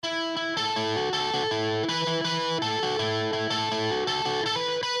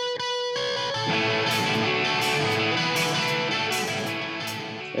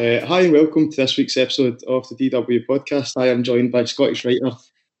Hi and welcome to this week's episode of the DW podcast. I am joined by Scottish writer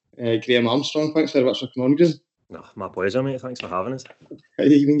Graeme Armstrong. Thanks very much for coming on, Graeme. Oh, my pleasure, mate. Thanks for having us. How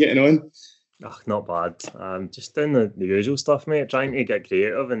have you been getting on? Oh, not bad. Just doing the usual stuff, mate. Trying to get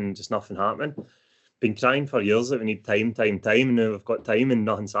creative and just nothing happening. Been trying for years that we need time, and now we've got time and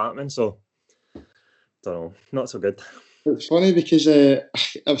nothing's happening. So, don't know, not so good. It's funny because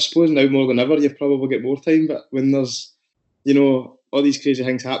I suppose now more than ever you've probably got more time, but when there's, all these crazy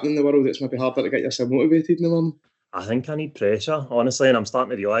things happening in the world, it's maybe harder to get yourself motivated in the morning. I think I need pressure, honestly, and I'm starting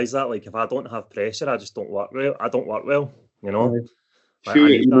to realise that. Like, if I don't have pressure, I just don't work well. I don't work well, you know. I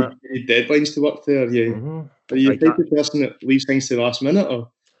need deadlines to work to. Are you the type of person that leaves things to the last minute,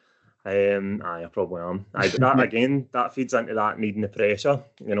 or? I probably am. That feeds into that needing the pressure,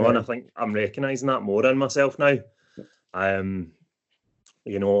 and I think I'm recognising that more in myself now.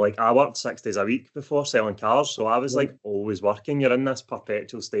 Like I worked 6 days a week before selling cars, so I was like always working. You're in this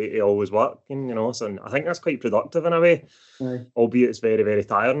perpetual state of always working, so I think that's quite productive in a way, albeit it's very, very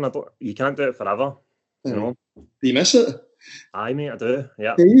tiring. You can't do it forever, Do you miss it? Aye, mate, I do.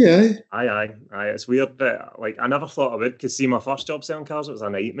 Yeah. Aye. It's weird that I never thought I would, because see, my first job selling cars, it was a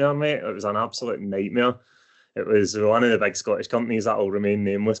nightmare, mate. It was an absolute nightmare. It was one of the big Scottish companies that will remain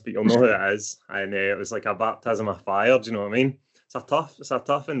nameless, but you'll know who it is. And it was like a baptism of fire. Do you know what I mean? It's a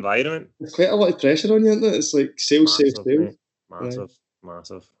tough environment. There's quite a lot of pressure on you, isn't it? It's like sales.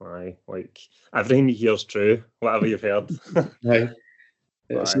 Massive. Aye, like everything you hear is true, whatever you've heard. Aye.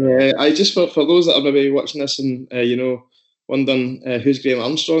 I just for those that are maybe watching this and wondering who's Graeme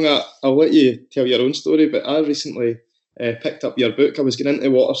Armstrong, I'll let you tell your own story. But I recently picked up your book. I was getting into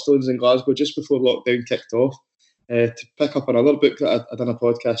Waterstones in Glasgow just before lockdown kicked off to pick up another book that I'd done a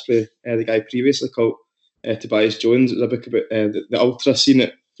podcast with the guy previously called Tobias Jones. It was a book about the ultra scene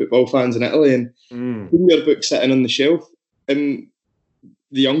at football fans in Italy, and your book sitting on the shelf, and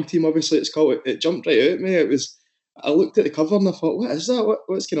the young team, obviously it's called, it jumped right out at me. I looked at the cover and I thought, what is that?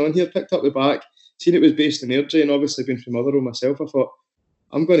 What's going on here? Picked up the back, seen it was based in Airdrie, and obviously being from Motherwell myself, I thought,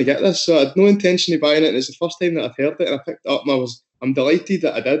 I'm going to get this. So I had no intention of buying it, and it's the first time that I've heard it, and I picked it up and I'm delighted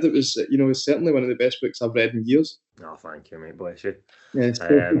that I did. It was, it's certainly one of the best books I've read in years. Oh, thank you, mate. Bless you. Yeah,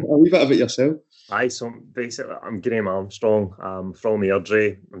 a wee bit about yourself. Aye, so basically, I'm Graeme Armstrong. I'm from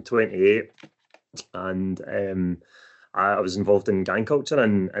Airdrie. I'm 28, and I was involved in gang culture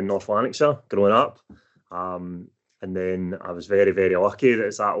in North Lanarkshire growing up. And then I was very, very lucky that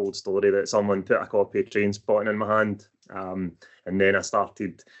it's that old story that someone put a copy of Trainspotting in my hand. And then I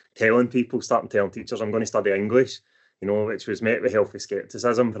started telling teachers I'm going to study English, which was met with healthy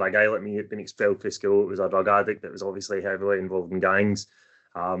scepticism. For a guy like me who'd been expelled from school, it was a drug addict that was obviously heavily involved in gangs.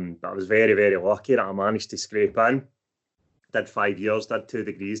 But I was very, very lucky that I managed to scrape in. Did 5 years, did 2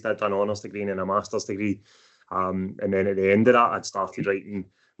 degrees, did an honours degree and a master's degree. And then at the end of that, I'd started writing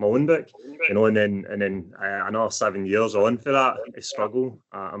my own book, and then another 7 years on for that struggle,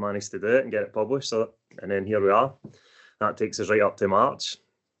 I managed to do it and get it published. So, and then here we are. That takes us right up to March.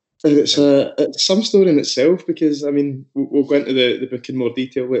 It's some story in itself, because I mean we'll go into the book in more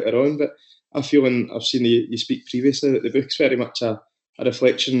detail later on. But I feel, and I've seen you speak previously, that the book's very much a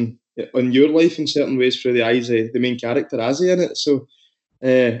reflection on your life in certain ways through the eyes of the main character, Azzy, in it. So.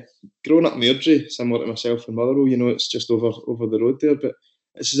 Growing up in Airdrie, similar to myself in Motherwell, it's just over the road there, but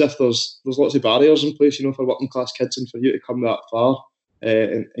it's as if there's lots of barriers in place, for working class kids, and for you to come that far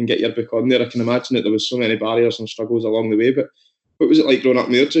and get your book on there. I can imagine that there was so many barriers and struggles along the way. But what was it like growing up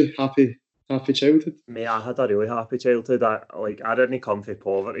in Airdrie? Happy childhood? Mate, I had a really happy childhood. I didn't come from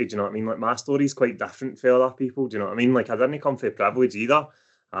poverty. Do you know what I mean? Like, my story's quite different for other people. Do you know what I mean? Like, I didn't come from privilege either,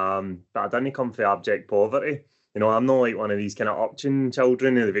 but I didn't come from abject poverty. I'm not like one of these kind of urchin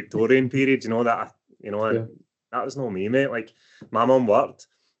children in the Victorian period, that was not me, mate. Like, my mum worked.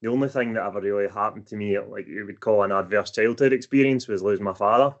 The only thing that ever really happened to me, like you would call an adverse childhood experience, was losing my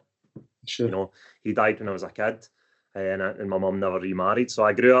father. Sure. He died when I was a kid, and my mum never remarried. So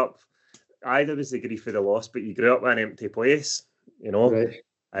I grew up, there was the grief of the loss, but you grew up in an empty place, Right.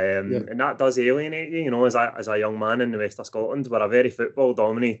 And that does alienate you, as a young man in the west of Scotland. We're a very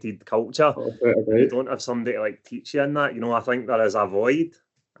football-dominated culture. You don't have somebody to teach you in that. I think there is a void.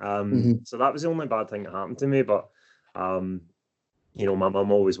 So that was the only bad thing that happened to me. But my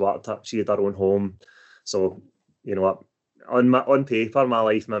mum always worked up. She had her own home. So on paper, my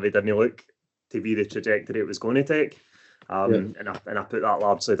life maybe didn't look to be the trajectory it was going to take. And I put that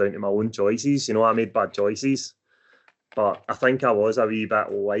largely down to my own choices. I made bad choices. But I think I was a wee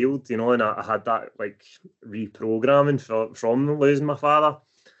bit wild, and I had that reprogramming from losing my father,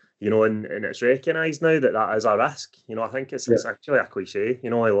 and it's recognised now that is a risk. I think it's actually a cliche, he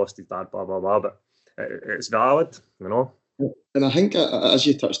lost his dad, blah, blah, blah, but it's valid, And I think, as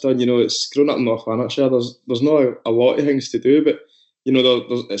you touched on, it's grown up in North Lanarkshire. There's not a lot of things to do, but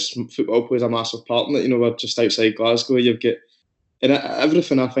football plays a massive part in it. We're just outside Glasgow. You've got and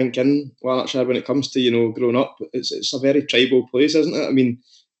everything. I think in Lanarkshire, when it comes to growing up, it's a very tribal place, isn't it? I mean,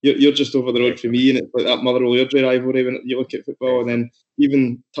 you're just over the road from me, and it's like that Motherwell Airdrie rivalry when you look at football, and then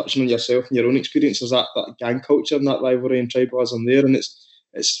even touching on yourself and your own experiences, that gang culture and that rivalry and tribalism there, and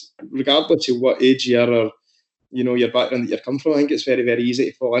it's regardless of what age you are or your background that you come from, I think it's very, very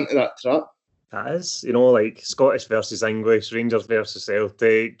easy to fall into that trap. That is, like Scottish versus English, Rangers versus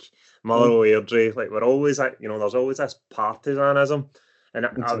Celtic, Motherwell Airdrie, like we're always there's always this partisanism, and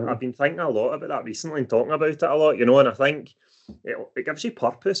I've been thinking a lot about that recently and talking about it a lot, and I think it gives you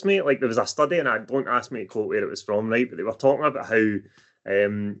purpose, mate. Like there was a study, and I don't ask me to quote where it was from, right, but they were talking about how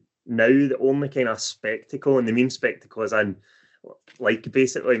now the only kind of spectacle, and the mean spectacle is in like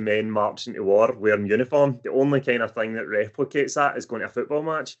basically men marching to war wearing uniform, the only kind of thing that replicates that is going to a football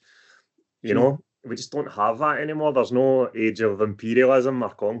match. We just don't have that anymore. There's no age of imperialism or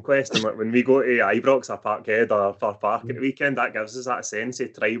conquest. And like when we go to Ibrox or Parkhead or Fir Park at the weekend, that gives us that sense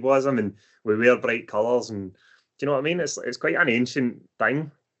of tribalism, and we wear bright colours. And do you know what I mean? It's quite an ancient thing.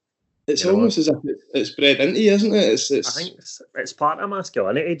 It's almost as if it's bred into you, isn't it? I think it's part of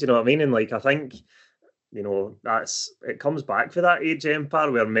masculinity. Do you know what I mean? And like I think, it comes back for that age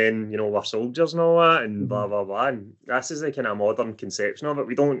empire where men, were soldiers and all that, and blah blah blah. And this is the kind of modern conception of it.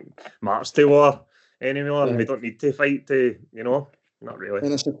 We don't march to war anymore, and we don't need to fight to, not really.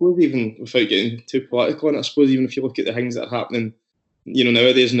 And I suppose even without getting too political on it, I suppose even if you look at the things that are happening,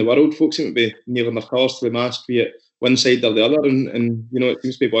 nowadays in the world, folks seem to be nailing their colours to the mast, be it one side or the other, and it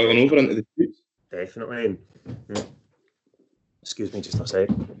seems to be boiling over into the streets. Definitely. Excuse me just a sec.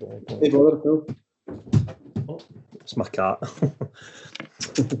 Hey, bother, Phil. Oh, it's my cat.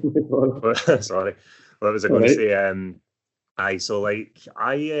 Sorry. What was I going to say? So like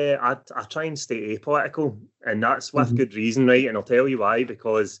I try and stay apolitical, and that's with good reason, right? And I'll tell you why,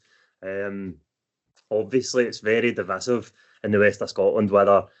 because obviously it's very divisive in the west of Scotland,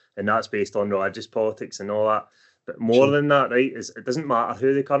 and that's based on religious politics and all that. But more than that, right, is it doesn't matter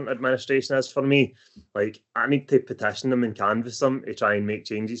who the current administration is for me. Like I need to petition them and canvass them to try and make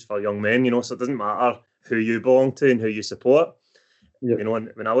changes for young men, so it doesn't matter who you belong to and who you support. Yep.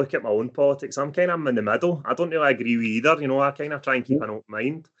 When I look at my own politics, I'm in the middle. I don't really agree with either. I kind of try and keep an open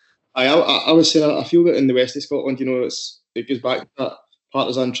mind. I was saying, I feel that in the west of Scotland, it goes back to that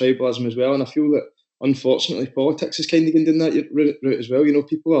partisan tribalism as well, and I feel that unfortunately politics is kind of going down that route as well.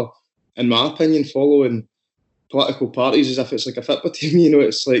 People are, in my opinion, following political parties as if it's like a football team.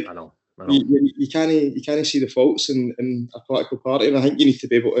 It's like I know. You can't see the faults in a political party, and I think you need to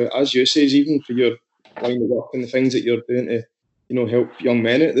be able to, as you say, even for your line of work and the things that you're doing to help young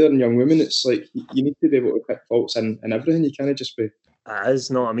men out there and young women, it's like you need to be able to pick faults in everything. You can't just be. It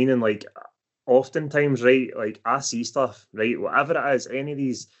is, no, I mean, and like oftentimes, right, like I see stuff, right, whatever it is, any of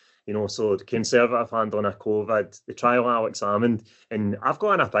these, so the Conservative hand on a COVID, the trial Alex Salmond, and I've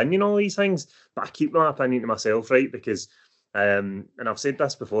got an opinion on all these things, but I keep my opinion to myself, right, because, and I've said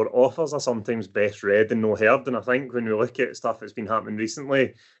this before, authors are sometimes best read and no heard, and I think when we look at stuff that's been happening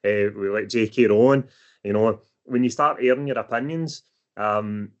recently, with like J.K. Rowling, when you start airing your opinions,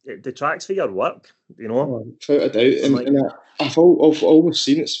 it detracts for your work, without a doubt. And I've always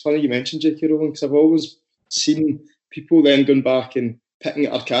seen, it's funny you mentioned J.K. Rowling, because I've always seen people then going back and picking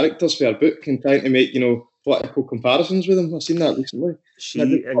at her characters for her book and trying to make, political comparisons with them. I've seen that recently. She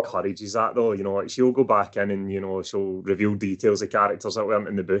encourages that though, like she'll go back in and, she'll reveal details of characters that weren't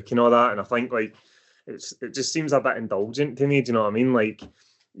in the book and all that. And I think like, it just seems a bit indulgent to me, do you know what I mean? Like,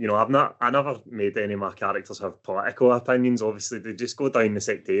 I never made any of my characters have political opinions. Obviously, they just go down the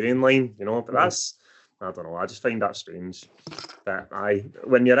sectarian line, but that's, I don't know, I just find that strange. But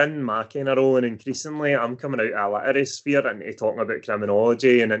when you're in my kind of role, and increasingly I'm coming out of a literary sphere into talking about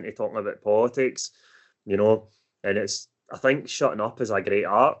criminology and into talking about politics, and it's, I think shutting up is a great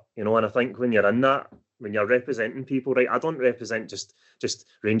art, and I think when you're in that, when you're representing people, right, I don't represent just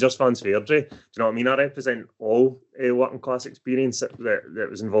Rangers fans for Airdrie. Do you know what I mean? I represent all working class experience that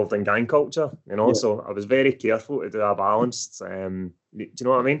was involved in gang culture, so I was very careful to do a balanced, do you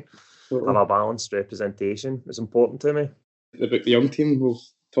know what I mean? Have a balanced representation. It's important to me. About the young team, we'll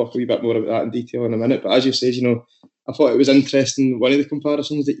talk a wee bit more about that in detail in a minute, but as you say, I thought it was interesting, one of the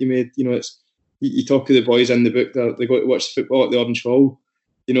comparisons that you made, it's, you talk to the boys in the book, they go to watch the football at the Orange Hall,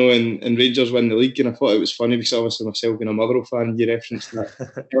 and Rangers win the league, and I thought it was funny because obviously myself being a Motherwell fan, you referenced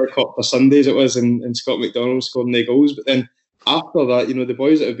that helicopter Sundays it was, and Scott McDonald scoring the goals, but then after that, the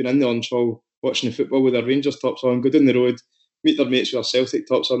boys that have been in the Orange Hall watching the football with their Rangers tops on, go down the road, meet their mates with their Celtic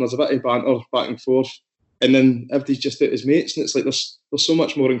tops on, there's a bit of banter back and forth, and then everybody's just out as mates, and it's like there's so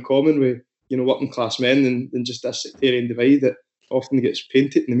much more in common with, you know, working class men than just this sectarian divide that often gets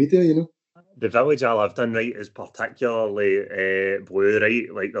painted in the media, you know. The village I lived in, right, is particularly blue,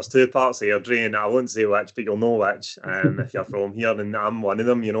 right? Like, there's two parts of Airdrie, and I won't say which, but you'll know which if you're from here, and I'm one of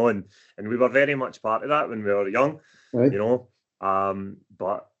them, you know, and we were very much part of that when we were young, Right. you know.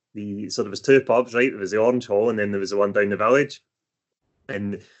 But so there was two pubs, right? There was the Orange Hall, and then there was the one down the village,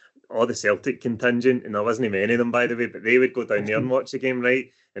 and all the Celtic contingent, and there wasn't many of them, by the way, but they would go down there and watch the game, right?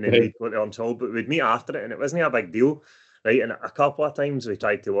 And then we'd go to the Orange Hall, but we'd meet after it, and it wasn't a big deal. Right, and a couple of times we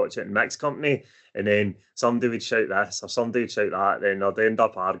tried to watch it in mixed company, and then somebody would shout this or somebody would shout that, then they'd end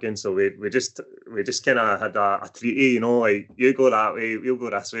up arguing. So we just kind of had a treaty, you know, like, you go that way, we'll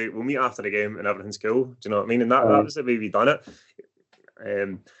go this way, we'll meet after the game, and everything's cool. Do you know what I mean? And that was the way we done it.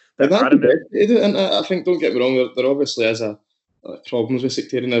 But I think, don't get me wrong, there obviously is a problems with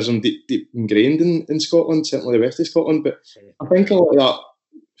sectarianism deep ingrained in Scotland, certainly the west of Scotland. But I think a lot of that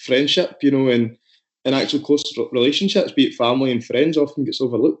friendship, you know, and actual close relationships, be it family and friends, often gets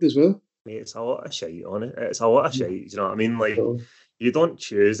overlooked as well. Mate, it's a lot of shite on it. It's a lot of shite. Do you know what I mean? Like, you don't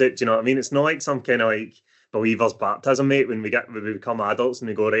choose it. Do you know what I mean? It's not like some kind of like believer's baptism, mate. When we become adults and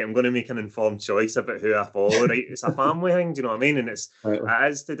we go, right, I'm going to make an informed choice about who I follow. Right, it's a family thing. Do you know what I mean? And it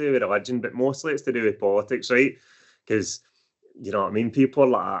is to do with religion, but mostly it's to do with politics, right? Because, you know what I mean? People are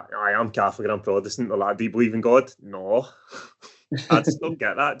like, I am Catholic and I'm Protestant. They're like, do you believe in God? No. I just don't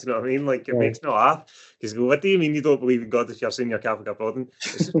get that. Do you know what I mean? Like, it makes me laugh. Because what do you mean you don't believe in God if you're saying you're Catholic or Protestant?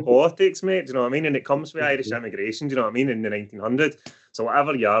 It's just politics, mate. Do you know what I mean? And it comes with Irish immigration. Do you know what I mean? In the 1900s. So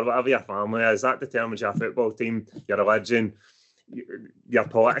whatever you are, whatever your family is, that determines your football team, your religion, your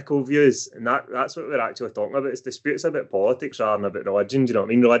political views. And that's what we're actually talking about. It's disputes about politics rather than about religion. Do you know what I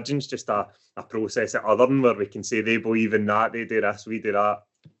mean? Religion's just a process at othering where we can say they believe in that, they do this, we do that.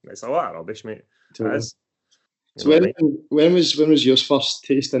 It's a lot of rubbish, mate. It is. So when was your first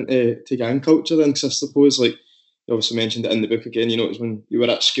taste into gang culture then? Because I suppose, like, you obviously mentioned it in the book again, you know, it was when you were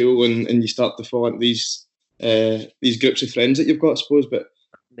at school and you start to fall into these groups of friends that you've got, I suppose. But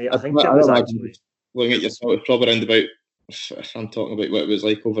mate, I think it was actually looking at yourself, it's probably around about, if I'm talking about what it was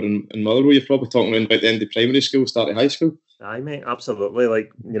like over in Motherwell, you're probably talking around about the end of primary school, start of high school. Aye, mate, absolutely.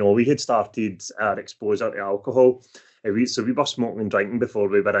 Like, you know, we had started our exposure to alcohol. So we were smoking and drinking before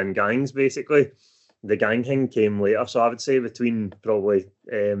we were in gangs, basically. The gang thing came later, so I would say between probably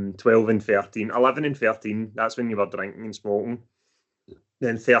 12 and 13, 11 and 13, that's when you were drinking and smoking.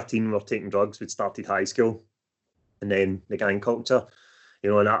 Then 13, we were taking drugs, we'd started high school. And then the gang culture,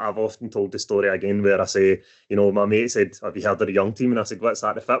 you know, and I've often told the story again where I say, you know, my mate said, have you heard of the young team? And I said, what's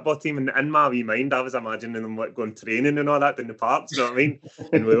that, the football team? And in my wee mind, I was imagining them going training and all that in the parks, you know what I mean?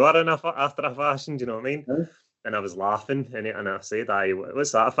 And we were after a fashion, do you know what I mean? Yeah. And I was laughing, and I said,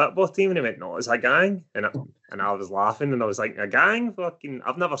 what's that, a football team? And he went, no, it's a gang. And I was laughing, and I was like, a gang? Fucking,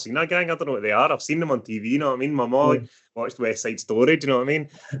 I've never seen a gang, I don't know what they are. I've seen them on TV, you know what I mean? My mom watched West Side Story, do you know what I mean?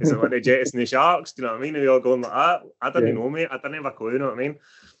 Is it like the Jets and the Sharks, do you know what I mean? And we all going like that. I didn't know, mate. I didn't have a clue, you know what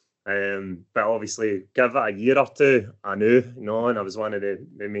I mean? But obviously, give it a year or two, I knew, you know, and I was one of the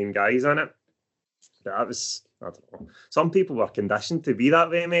main guys in it. But that was, I don't know. Some people were conditioned to be that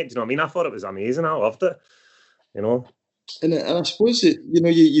way, mate. Do you know what I mean? I thought it was amazing. I loved it. You know, and I suppose that, you know,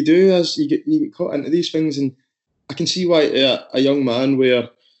 you do, as you get caught into these things, and I can see why a young man where,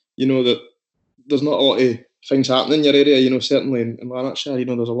 you know, that there's not a lot of things happening in your area, you know, certainly in Lanarkshire, you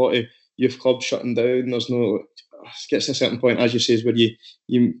know, there's a lot of youth clubs shutting down. There's no, it gets to a certain point, as you say, where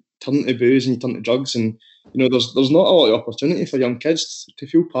you turn to booze and you turn to drugs, and, you know, there's not a lot of opportunity for young kids to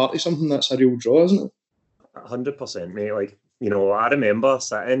feel part of something that's a real draw, isn't it? 100%, mate. Like, you know, I remember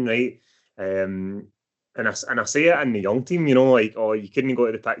sitting, right, and I say it in the young team, you know, like, oh, you couldn't go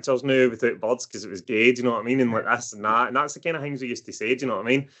to the pictures now without birds because it was gay, do you know what I mean? And like this and that. And that's the kind of things we used to say, do you know what I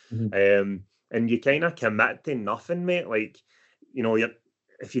mean? Mm-hmm. And you kind of commit to nothing, mate. Like, you know,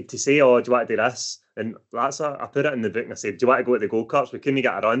 if you to say, oh, do you want to do this? And I put it in the book and I said, do you want to go to the go-karts? We couldn't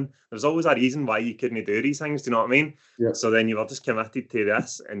get a run. There's always a reason why you couldn't do these things, do you know what I mean? Yeah. So then you were just committed to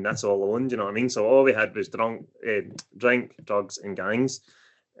this and this all alone, do you know what I mean? So all we had was drink, drugs and gangs.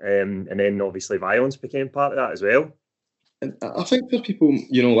 And then obviously violence became part of that as well. And I think for people,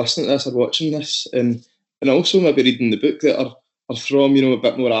 you know, listening to this or watching this, and also maybe reading the book that are from, you know, a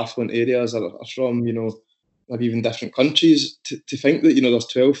bit more affluent areas, or are from, you know, maybe even different countries, to think that, you know, there's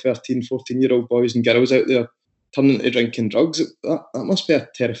 12, 13, 14-year-old boys and girls out there turning to drinking drugs, that must be a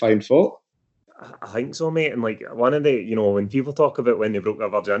terrifying thought. I think so, mate. And like, one of the, you know, when people talk about when they broke their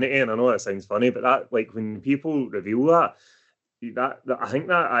virginity, and I know that sounds funny, but that, like, when people reveal that I think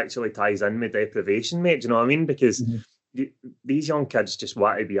that actually ties in with deprivation, mate. Do you know what I mean? Because these young kids just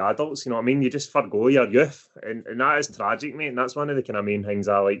want to be adults, you know what I mean? You just forgo your youth, and that is tragic, mate. And that's one of the kind of main things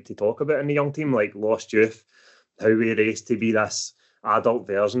I like to talk about in the young team, like lost youth, how we race to be this adult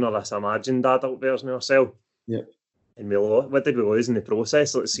version or this imagined adult version of ourselves. Yeah. And what did we lose in the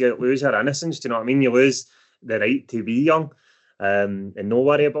process? Let's see, lose your innocence. Do you know what I mean? You lose the right to be young, and no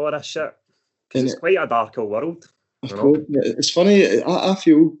worry about all this shit, because it's quite a darker world. Of course, it's funny. I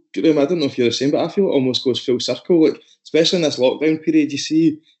feel, Graeme, I don't know if you're the same, but I feel it almost goes full circle. Like, especially in this lockdown period, you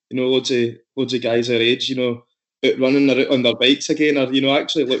see, loads of guys our age, out running on their bikes again, or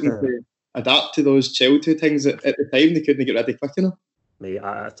actually looking to adapt to those childhood things that at the time they couldn't get rid of quick enough. Mate,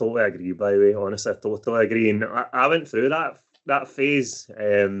 I totally agree. By the way, honestly, I totally agree. And I went through that phase,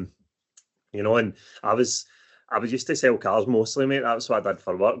 and I was used to sell cars mostly, mate. That's what I did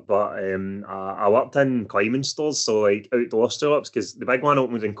for work. But I worked in climbing stores, so like outdoor stalls, because the big one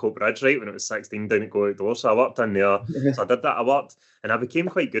opened in Coatbridge, right, when it was 16, didn't go outdoors. So I worked in there. So I did that. I worked, and I became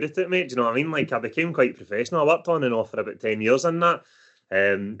quite good at it, mate. Do you know what I mean? Like, I became quite professional. I worked on and off for about 10 years in that.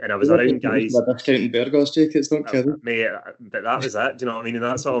 And I was around guys. Discounting Burgos jackets, not kidding. Mate, but that was it. Do you know what I mean? And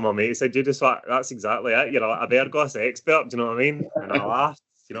that's what all my mates said. That's exactly it. You're a Burgos expert. Do you know what I mean? And I laughed.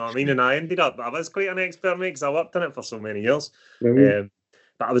 You know what I mean? And I ended up, I was quite an expert, mate, because I worked in it for so many years. But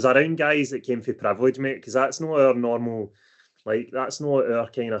I was around guys that came from privilege, mate, because that's not our normal, like, that's not our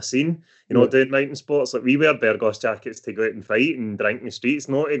kind of scene. Doing mountain sports, like, we wear Burgos jackets to go out and fight and drink in the streets,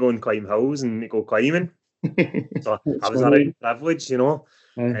 not to go and climb hills and go climbing. So I was around privilege, and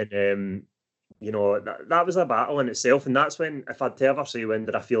that was a battle in itself. And that's when, if I'd to ever say when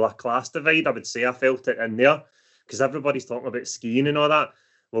did I feel a class divide, I would say I felt it in there, because everybody's talking about skiing and all that.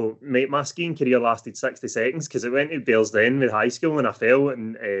 Well, mate, my skiing career lasted 60 seconds because it went to Bearsden with high school and I fell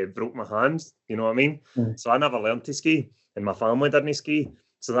and broke my hands, you know what I mean? So I never learned to ski, and my family didn't ski.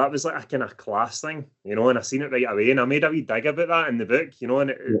 So that was like a kind of class thing, and I seen it right away, and I made a wee dig about that in the book, and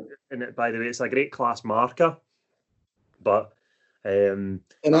it, by the way, it's a great class marker. But and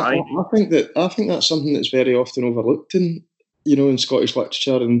I think that's something that's very often overlooked in Scottish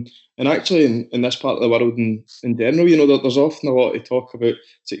literature and actually in this part of the world in general. There's often a lot of talk about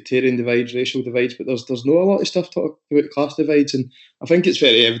sectarian divides, racial divides, but there's not a lot of stuff talk about class divides, and I think it's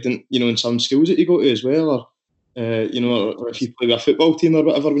very evident, in some schools that you go to as well, or if you play with a football team or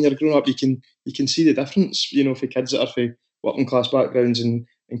whatever when you're growing up, you can see the difference, for kids that are from working class backgrounds and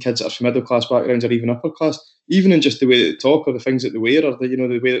kids that are from middle class backgrounds or even upper class, even in just the way that they talk or the things that they wear or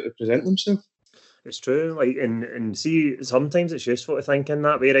the way that they present themselves. It's true, like, and see, sometimes it's useful to think in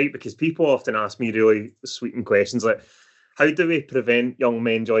that way, right? Because people often ask me really sweeping questions like, how do we prevent young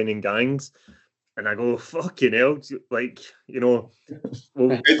men joining gangs? And I go, fucking hell, like, well,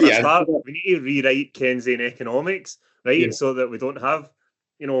 for a start, we need to rewrite Keynesian economics, right? Yeah. So that we don't have,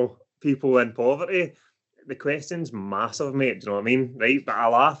 people in poverty. The question's massive, mate, do you know what I mean? Right? But I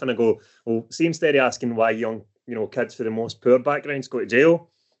laugh and I go, well, see, instead of asking why young, kids for the most poor backgrounds go to jail,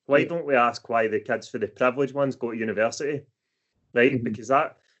 why don't we ask why the kids for the privileged ones go to university, right? Mm-hmm. Because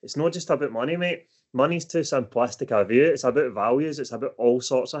it's not just about money, mate. Money's too simplistic a view. It's about values. It's about all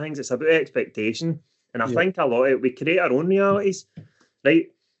sorts of things. It's about expectation. And I think a lot of it, we create our own realities, right?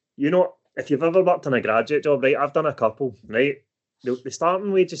 If you've ever worked in a graduate job, right? I've done a couple, right? The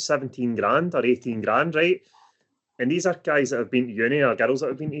starting wage is 17 grand or 18 grand, right? And these are guys that have been to uni or girls that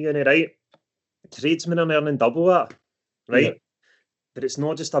have been to uni, right? Tradesmen are earning double that, right? Yeah. But it's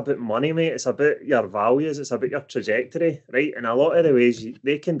not just about money, mate. It's about your values. It's about your trajectory, right? And a lot of the ways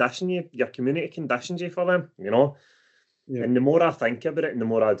they condition you, your community conditions you for them, Yeah. And the more I think about it and the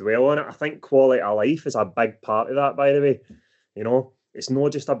more I dwell on it, I think quality of life is a big part of that, by the way. It's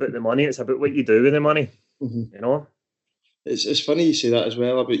not just about the money. It's about what you do with the money, It's funny you say that as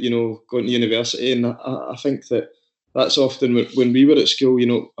well about, going to university. And I think that's often when we were at school,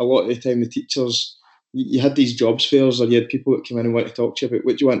 a lot of the time the teachers, you had these jobs fairs or you had people that come in and want to talk to you about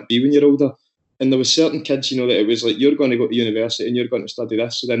what do you want to be when you're older. And there was certain kids, that it was like, you're going to go to university and you're going to study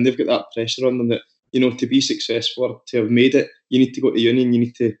this. So then they've got that pressure on them that, to be successful, to have made it, you need to go to uni and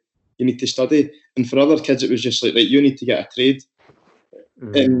you need to study. And for other kids, it was just like, right, you need to get a trade.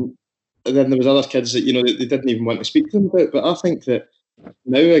 And then there was other kids that, they didn't even want to speak to them about. But I think that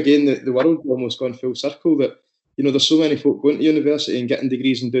now, again, the world's almost gone full circle that, there's so many folk going to university and getting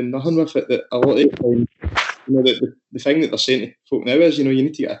degrees and doing nothing with it that a lot of the time, the thing that they're saying to folk now is, you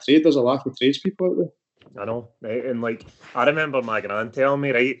need to get a trade. There's a lack of tradespeople out there. I know, right? And like, I remember my gran telling me,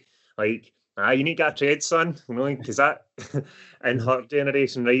 right, like, you need to get a trade, son, because that, in her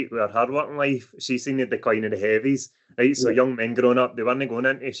generation, right, with her working life, she's seen the decline of the heavies, right? So young men growing up, they weren't going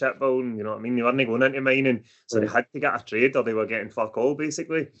into shipbuilding, you know what I mean? They weren't going into mining, so they had to get a trade or they were getting fuck all,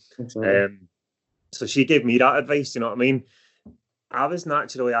 basically. So she gave me that advice, you know what I mean? I was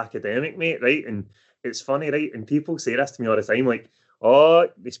naturally academic, mate, right? And it's funny, right? And people say this to me all the time, like, oh,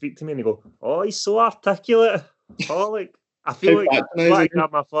 they speak to me and they go, oh, he's so articulate. Oh, like, I feel like I want to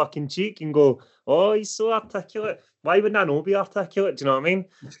grab my fucking cheek and go, oh, he's so articulate. Why wouldn't I not be articulate? Do you know what I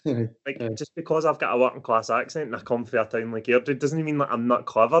mean? Like, just because I've got a working class accent and I come from a town like Airdrie doesn't mean that I'm not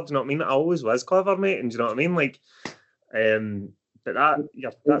clever. Do you know what I mean? I always was clever, mate. And do you know what I mean? Like, but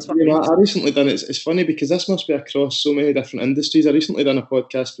that's what I recently done it. It's funny because this must be across so many different industries. I recently done a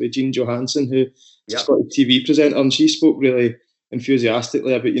podcast with Jean Johansson, who's a Scottish TV presenter, and she spoke really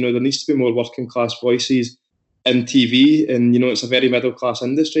enthusiastically about, there needs to be more working class voices in TV, and it's a very middle class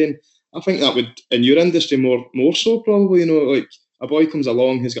industry, and I think that would, in your industry, more so probably, like a boy comes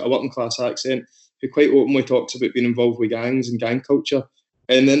along who's got a working class accent, who quite openly talks about being involved with gangs and gang culture,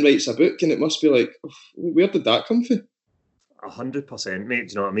 and then writes a book, and it must be like, where did that come from? 100%, mate.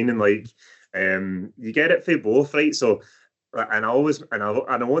 Do you know what I mean? And like, you get it for both, right? So, and I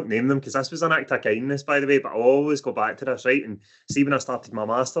won't name them because this was an act of kindness, by the way. But I always go back to this, right? And see, when I started my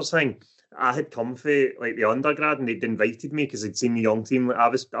masters thing, I had come for like the undergrad, and they'd invited me because they'd seen the young team. Like, I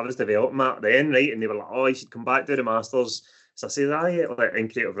was developing that then, right? And they were like, "Oh, you should come back to the masters." So I said, "Aye, like in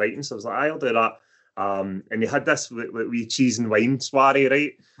creative writing." So I was like, "I'll do that." And they had this wee cheese and wine soiree,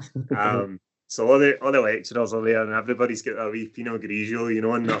 right? So all the lecturers are there, and everybody's got a wee Pinot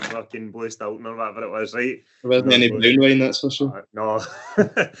Grigio, and their fucking Blue Stilton or whatever it was, right? There wasn't any brown wine, that's for sure. No.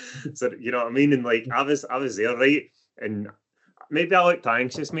 So you know what I mean? And like I was there, right? And maybe I looked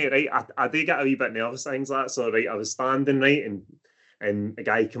anxious, mate, right? I did get a wee bit nervous, things like that. So right, I was standing, right, and a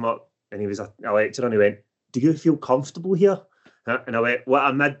guy came up, and he was a lecturer, and he went, "Do you feel comfortable here?" And I went, "What,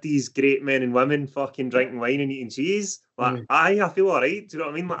 amid these great men and women fucking drinking wine and eating cheese? Like, aye, I feel all right." Do you know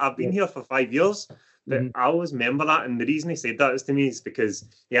what I mean? Like, I've been here for 5 years, but I always remember that. And the reason he said that is to me is because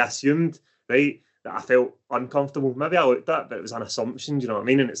he assumed, right, that I felt uncomfortable. Maybe I looked at it, but it was an assumption. Do you know what I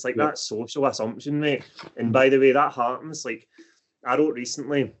mean? And it's like that social assumption, mate. And by the way, that happens. Like, I wrote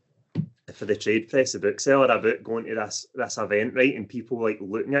recently for the trade press, the bookseller, about going to this event, right, and people like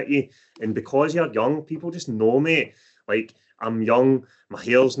looking at you, and because you're young, people just know, mate. Like, I'm young, my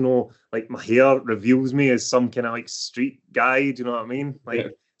hair's my hair reveals me as some kind of like street guy, do you know what I mean?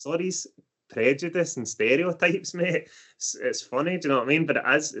 Like, it's all these prejudice and stereotypes, mate. It's funny, do you know what I mean? But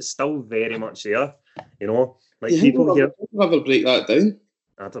it's still very much there, Like, people here... Never break that down?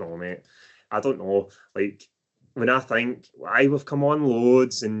 I don't know, mate. I don't know. Like, when I think, we've come on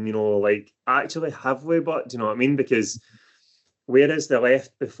loads, and, like, actually have we? But, do you know what I mean? Because whereas the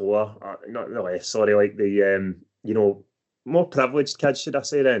left before, not the left, sorry, like the, more privileged kids, should I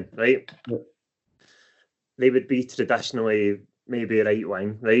say then, right? They would be traditionally maybe right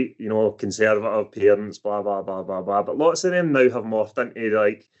wing, right? Conservative parents, blah, blah, blah, blah, blah. But lots of them now have morphed into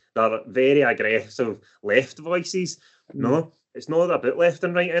like their very aggressive left voices. No, it's not about left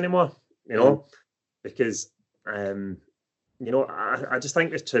and right anymore, because, I just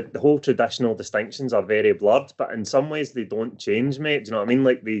think the whole traditional distinctions are very blurred, but in some ways they don't change, mate. Do you know what I mean?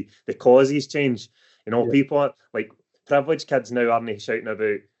 Like the causes change. People are like... Privileged kids now aren't shouting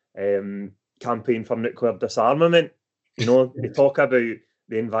about campaign for nuclear disarmament. They talk about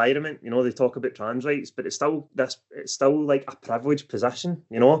the environment. They talk about trans rights, but it's still like a privileged position.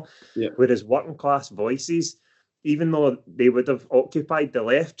 Whereas working class voices, even though they would have occupied the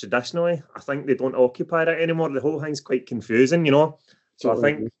left traditionally, I think they don't occupy it anymore. The whole thing's quite confusing. So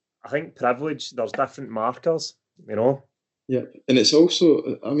I think privilege, there's different markers. Yeah, and it's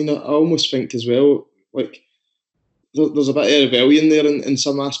also, I mean, I almost think as well, like, there's a bit of rebellion there in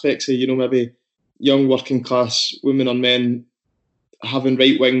some aspects of, maybe young working class women or men having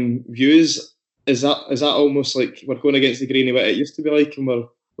right wing views. Is that almost like we're going against the grain of what it used to be like, and we're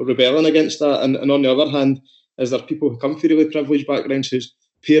rebelling against that? And on the other hand, is there people who come from really privileged backgrounds whose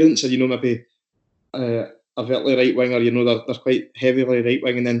parents are, maybe overtly right wing, or they're quite heavily right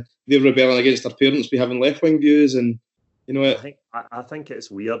wing, and then they're rebelling against their parents by having left wing views, and I think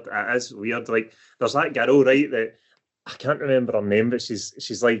it's weird. It is weird. Like, there's that girl, right, that I can't remember her name, but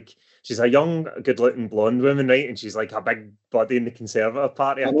she's a young, good-looking blonde woman, right? And she's like a big body in the Conservative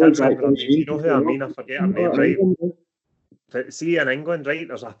Party. I can't remember her name. You know who I mean? I forget her name, right? But see, in England, right,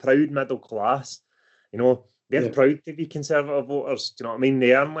 there's a proud middle class. They're proud to be Conservative voters. Do you know what I mean?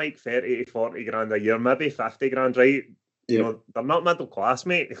 They earn like 30 to 40 grand a year, maybe 50 grand, right? They're not middle class,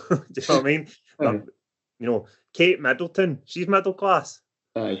 mate. Do you know what I mean? Kate Middleton, she's middle class.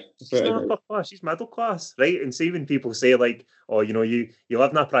 Aye, she's not upper class, she's middle class, right? And see, when people say like, "Oh, you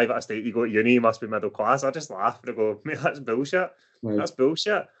live in a private estate, you go to uni, you must be middle class," I just laugh and I go, "Mate, that's bullshit. Right. That's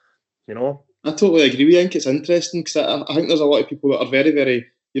bullshit." I totally agree with you. I think it's interesting because I think there's a lot of people that are very, very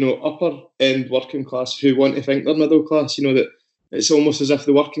upper end working class who want to think they're middle class. That it's almost as if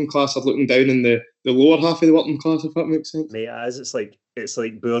the working class are looking down in the lower half of the working class, if that makes sense. Mate, it's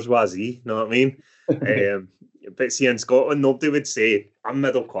like bourgeoisie, you know what I mean? But see, in Scotland, nobody would say, I'm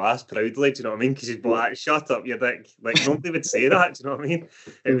middle class proudly, do you know what I mean? Because you'd be like, shut up, you dick. Like, nobody would say that, do you know what I mean?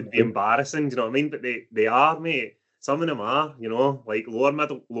 It would be embarrassing, do you know what I mean? But they are, mate. Some of them are, like lower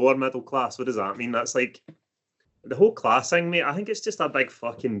middle class. What does that mean? That's like the whole class thing, mate. I think it's just a big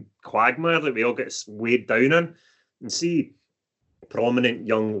fucking quagmire that we all get weighed down in. And see, prominent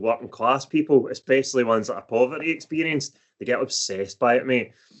young working class people, especially ones that are poverty experienced, they get obsessed by it,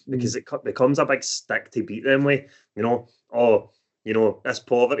 mate, because it becomes a big stick to beat them with. This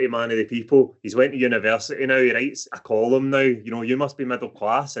poverty man of the people, he's went to university now, he writes a column now, you must be middle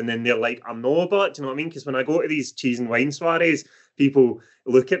class. And then they're like, I'm no, but do you know what I mean? Because when I go to these cheese and wine soirees, people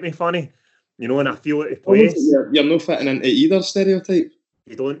look at me funny, and I feel at the place. You're not fitting into either stereotype.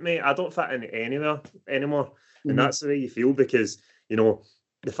 You don't, mate. I don't fit into anywhere anymore. And that's the way you feel, because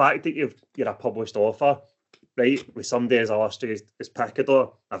the fact that you're a published author, right, with somebody as illustrious as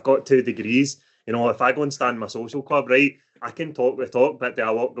Picador, I've got 2 degrees. If I go and stand in my social club, right, I can talk the talk, but do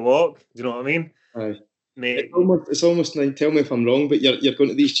I walk the walk? Do you know what I mean? Aye. Mate, it's almost like, tell me if I'm wrong, but you're going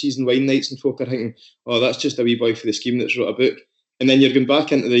to these cheese and wine nights and folk are thinking, oh, that's just a wee boy for the scheme that's wrote a book. And then you're going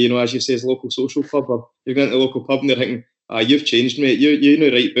back into the, as you say, local social club, or you're going to the local pub and they're thinking, you've changed, mate.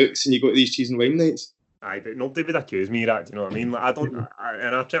 You write books and you go to these cheese and wine nights. Aye, but nobody would accuse me of that, do you know what I mean? Like, I don't,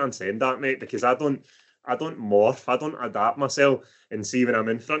 and I transcend that, mate, because I don't morph, I don't adapt myself, and see when I'm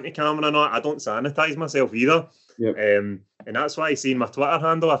in front of camera or not, I don't sanitize myself either. Yep. And that's why I see in my Twitter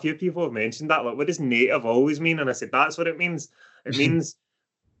handle, a few people have mentioned that, like, what does native always mean? And I said, that's what it means. It means,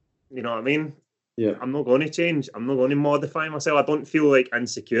 you know what I mean? Yeah. I'm not going to change. I'm not going to modify myself. I don't feel like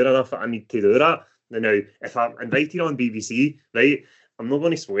insecure enough that I need to do that. Now, if I'm invited on BBC, right, I'm not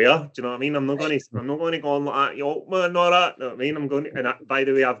going to swear. Do you know what I mean? I'm not going to go on like that, yo, man, all that. You know what I mean? I'm going to, and by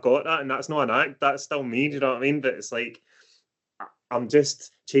the way, I've got that, and that's not an act. That's still me. Do you know what I mean? But it's like, I'm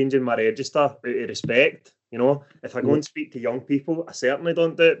just changing my register out of respect. If I go and speak to young people, I certainly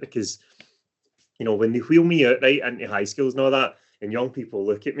don't do it, because, when they wheel me out right into high schools and all that, and young people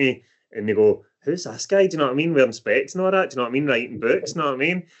look at me and they go, who's this guy? Do you know what I mean? Wearing specs and all that. Do you know what I mean? Writing books, you know what I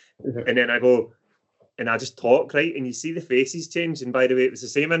mean? And then I go, and I just talk, right? And you see the faces change. And by the way, it was the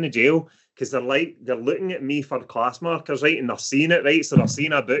same in the jail, because they're looking at me for class markers, right? And they're seeing it, right? So they're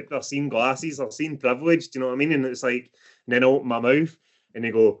seeing a book, they're seeing glasses, they're seeing privilege, do you know what I mean? And it's like, and then I open my mouth and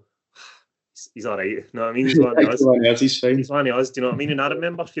they go, he's all right, you know what I mean? He's one of us. He's fine. He's one of us, do you know what I mean? And I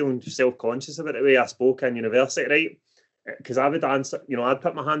remember feeling self-conscious about the way I spoke in university, right? Because I would answer, I'd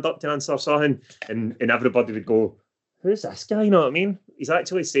put my hand up to answer something, and everybody would go, who's this guy? You know what I mean? He's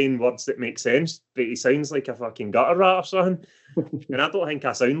actually saying words that make sense, but he sounds like a fucking gutter rat or something. And I don't think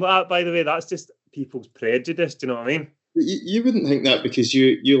I sound like that, by the way. That's just people's prejudice, do you know what I mean? You wouldn't think that, because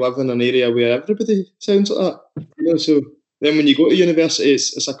you live in an area where everybody sounds like that. So then when you go to university,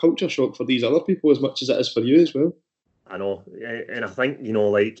 it's a culture shock for these other people as much as it is for you as well. I know, and I think,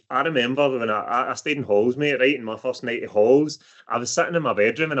 like, I remember when I stayed in halls, mate, right, in my first night at halls, I was sitting in my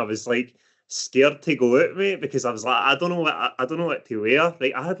bedroom and I was like scared to go out, mate, because I was like, I don't know what to wear,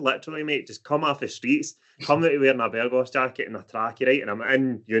 right? I had literally, mate, just come off the streets, come out wearing a Bergos jacket and a trackie, right, and I'm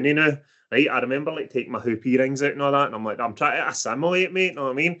in uni now, right? I remember like taking my hoop earrings out and all that, and I'm like, I'm trying to assimilate, mate, you know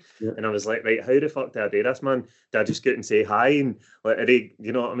what I mean? Yeah. And I was like, right, how the fuck did I do this, man? Did I just go out and say hi and like,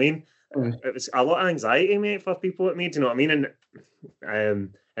 you know what I mean? It was a lot of anxiety, mate, for people like me. Do you know what I mean?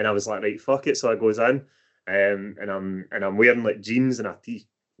 And I was like, right, fuck it. So I goes in, and I'm wearing like jeans and a t-shirt.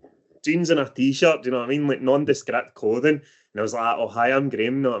 Do you know what I mean? Like nondescript clothing. And I was like, oh hi, I'm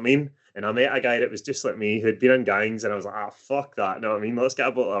Graeme. You know what I mean? And I met a guy that was just like me, who'd been in gangs, and I was like, fuck that. You know what I mean? Let's get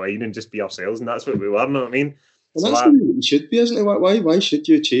a bottle of wine and just be ourselves. And that's what we were. You know what I mean? Well, so that's what you should be, isn't it? Why should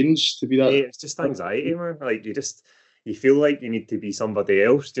you change to be that? It's just anxiety, man. Like you feel like you need to be somebody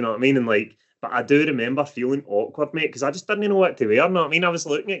else, do you know what I mean? And like, but I do remember feeling awkward, mate, because I just didn't know what to wear, you know what I mean? I was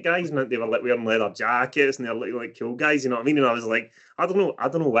looking at guys and they were like wearing leather jackets and they're looking like cool guys, you know what I mean? And I was like, I don't know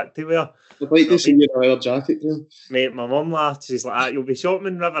what to wear. I'd like to see you in a leather jacket, yeah. Mate, my mum laughed. She's like, you'll be shopping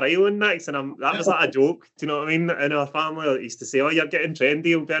in River Island next. And that was like a joke, do you know what I mean? In our family, I used to say, oh, you're getting trendy,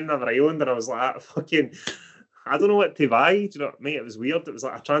 you'll be in River Island. And I was like, fucking... I don't know what to buy, do you know what I mean? It was weird. It was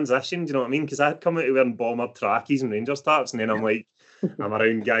like a transition, do you know what I mean? Because I had come out to wearing bomber trackies and Ranger starts, and then I'm like, I'm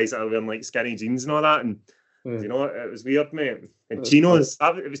around guys that are wearing like skinny jeans and all that, and you know, it was weird, mate. And chinos,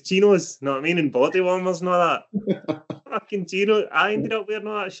 it was chinos, you know what I mean? And body warmers and all that. Fucking chino. I ended up wearing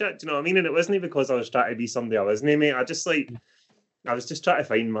all that shit, do you know what I mean? And it wasn't because I was trying to be somebody I wasn't, mate. I was just trying to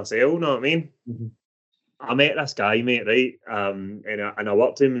find myself, you know what I mean? I met this guy, mate, right? And I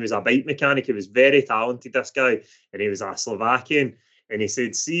worked with him. He was a bike mechanic. He was very talented, this guy. And he was a Slovakian. And he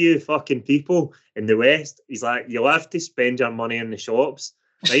said, see you fucking people in the West. He's like, you'll have to spend your money in the shops,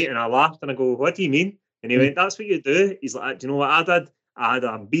 right? And I laughed and I go, what do you mean? And he went, that's what you do. He's like, do you know what I did? I had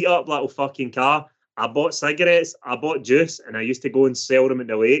a beat up little fucking car. I bought cigarettes, I bought juice, and I used to go and sell them at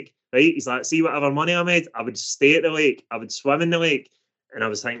the lake, right? He's like, see whatever money I made, I would stay at the lake. I would swim in the lake. And I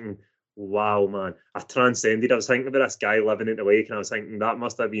was thinking, wow, man, I transcended. I was thinking about this guy living at the lake, and I was thinking that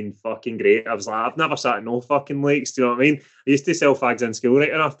must have been fucking great. I was like, I've never sat in no fucking lakes. Do you know what I mean? I used to sell fags in school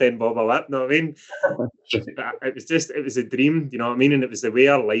right enough, 10 bob a whip. You know what I mean? It was a dream. You know what I mean? And it was the way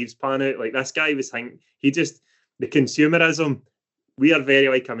our lives pan out. Like this guy was thinking, the consumerism. We are very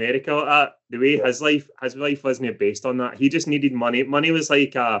like America like that. The way his life wasn't based on that. He just needed money. Money was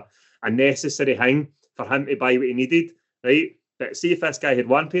like a necessary thing for him to buy what he needed, right? But see if this guy had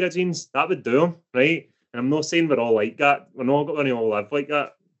one pair of jeans, that would do him, right? And I'm not saying we're all like that. We're not going to all live like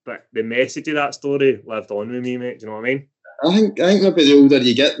that. But the message of that story lived on with me, mate. Do you know what I mean? I think maybe the older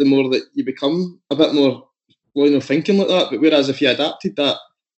you get, the more that you become a bit more thinking like that. But whereas if you adapted that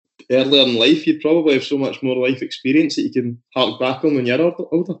earlier in life, you'd probably have so much more life experience that you can hark back on when you're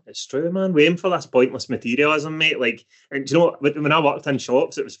older. It's true, man. We aim for this pointless materialism, mate. Like, and do you know what? When I worked in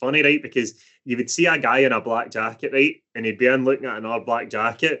shops, it was funny, right? Because you would see a guy in a black jacket, right? And he'd be in looking at another black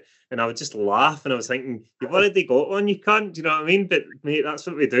jacket, and I would just laugh, and I was thinking, you've already got one, you can't. Do you know what I mean? But mate, that's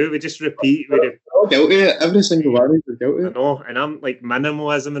what we do. We just repeat. We're all guilty. Every single one is guilty. I know, and I'm like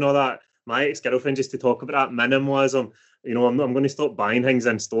minimalism and all that. My ex-girlfriend used to talk about that minimalism. You know, I'm going to stop buying things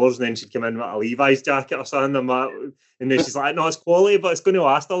in stores, and then she'd come in with a Levi's jacket or something, and then she's like, no, it's quality, but it's going to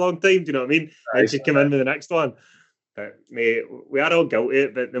last a long time. Do you know what I mean? And she'd come in with the next one. But mate, we are all guilty.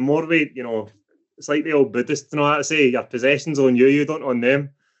 But the more we, you know, it's like the old Buddhists, you know how to say, your possessions on you, you don't on them.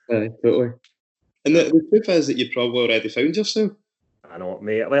 Totally. And the truth is that you probably already found yourself. I know,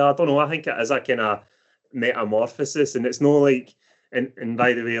 mate. Well, I don't know. I think it is a kind of metamorphosis, and it's not like, and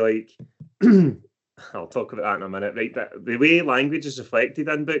by the way, like, I'll talk about that in a minute, right? But the way language is reflected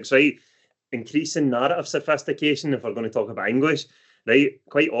in books, right? Increasing narrative sophistication, if we're going to talk about English, right?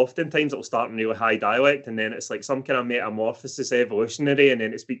 Quite oftentimes it'll start in really high dialect, and then it's like some kind of metamorphosis, evolutionary, and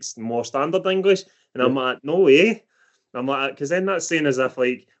then it speaks more standard English. And I'm like, no way. I'm like, because then that's saying as if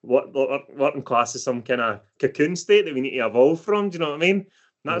like working class is some kind of cocoon state that we need to evolve from. Do you know what I mean?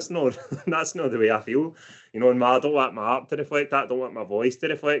 That's not the way I feel. You know, and I don't want my art to reflect that. I don't want my voice to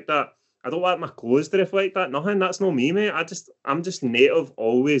reflect that. I don't want my clothes to reflect that. Nothing. That's not me, mate. I'm just native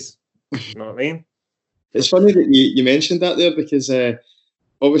always. You know what I mean? It's funny that you mentioned that there, because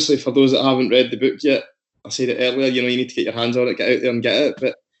obviously for those that haven't read the book yet, I said it earlier, you know, you need to get your hands on it, get out there and get it.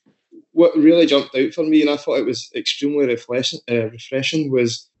 But what really jumped out for me, and I thought it was extremely refreshing,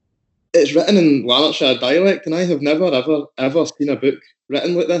 was it's written in Lanarkshire dialect, and I have never, ever seen a book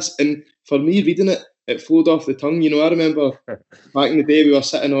written like this. And for me, reading it, it flowed off the tongue. You know, I remember back in the day we were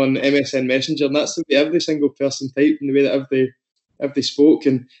sitting on MSN Messenger, and that's the way every single person typed, and the way that if they spoke,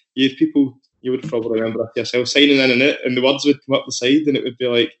 and you had people, you would probably remember that yourself, signing in and out, and the words would come up the side, and it would be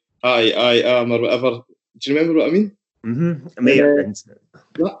like, I am, or whatever. Do you remember what I mean? Mm-hmm.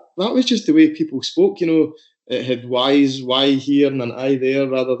 That was just the way people spoke, you know. It had Y's, Y here, and an I there,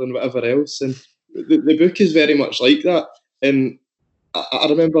 rather than whatever else. And the book is very much like that. And I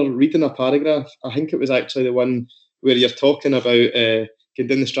remember reading a paragraph, I think it was actually the one where you're talking about going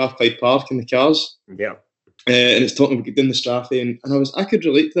down the Strathclyde Park in the cars. Yeah. And it's talking about going down the Strathy. And I could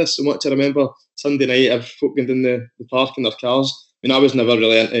relate to this so much. I remember Sunday night, I've folk going down the park in their cars. I mean, I was never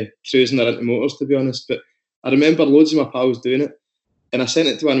really into cruising or into motors, to be honest. But I remember loads of my pals doing it. And I sent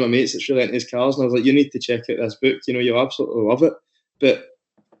it to one of my mates that's really into his cars, and I was like, you need to check out this book, you know, you'll absolutely love it. But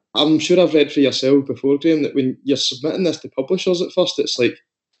I'm sure I've read for yourself before, Graeme, that when you're submitting this to publishers at first, it's like,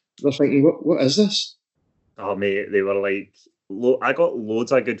 they're thinking, what is this? Oh, mate, they were like, I got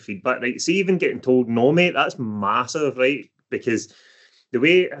loads of good feedback, right? See, even getting told, no, mate, that's massive, right? Because the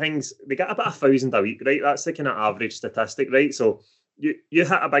way things, they get about 1,000 a week, right? That's the kind of average statistic, right? So you hit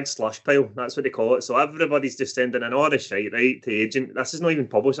a big slush pile, that's what they call it. So everybody's just sending in all the shite, right, to agent. This is not even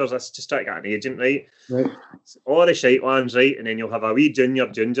publishers, that's just trying to get an agent, right? All the shite ones, right? And then you'll have a wee junior,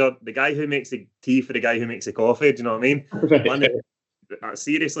 the guy who makes the tea for the guy who makes the coffee, do you know what I mean?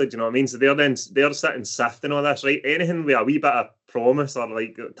 Seriously, do you know what I mean? So they're sitting sifting all this, right? Anything with a wee bit of promise or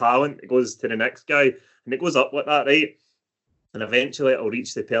like talent, it goes to the next guy, and it goes up like that, right? And eventually it'll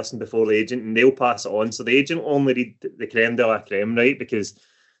reach the person before the agent, and they'll pass it on. So the agent will only read the creme de la creme, right? Because,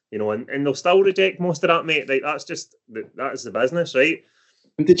 you know, and they'll still reject most of that, mate. Right? That's the business, right?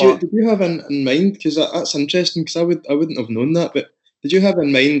 And did you have in mind, because that's interesting, because I wouldn't have known that, but did you have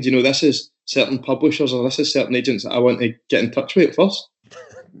in mind, you know, this is certain publishers or this is certain agents that I want to get in touch with at first?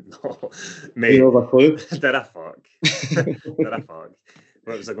 No, mate. You have a clue? Did I fuck? Did I fuck?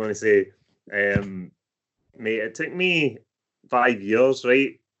 What was I going to say? Mate, it took me 5 years,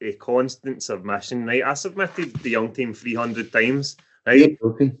 right? A constant submission, right? I submitted the young team 300 times, right?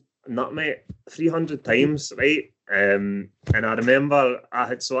 You're joking. Not, mate, 300 times, right? And I remember I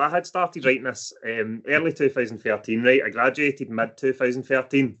had started writing this early 2013, right? I graduated mid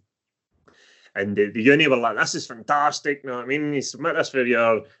 2013. And the uni were like, this is fantastic, you know what I mean? You submit this for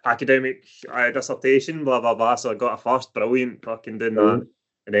your academic dissertation, blah, blah, blah. So I got a first, brilliant, fucking doing that.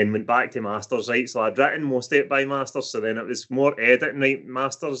 And then went back to masters, right? So I'd written most of it by masters. So then it was more editing, right?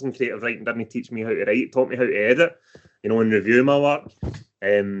 Masters and creative writing didn't teach me how to write, taught me how to edit, you know, and review my work.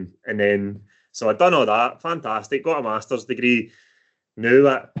 And then, so I'd done all that, fantastic, got a master's degree, knew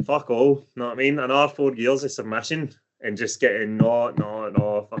it, fuck all, you know what I mean? Another 4 years of submission and just getting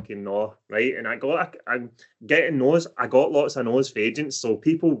fucking no, right? And I getting no's, I got lots of no's for agents, so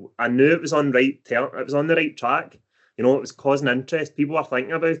people, I knew it was on the right track, you know, it was causing interest, people were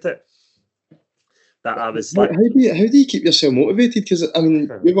thinking about it. That I was like, how do you keep yourself motivated? Because I mean,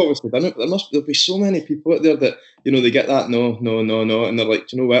 you've obviously done it, but there'll be so many people out there that, you know, they get that no, and they're like,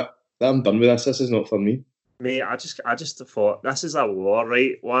 do you know what? I'm done with this. This is not for me. Mate, I just thought, this is a war,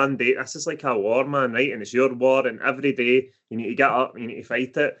 right? One day, this is like a war, man, right? And it's your war, and every day you need to get up, you need to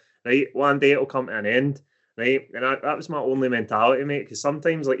fight it, right? One day it'll come to an end, right? And that was my only mentality, mate, because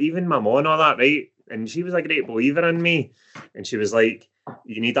sometimes, like, even my mom and all that, right? And she was a great believer in me, and she was like,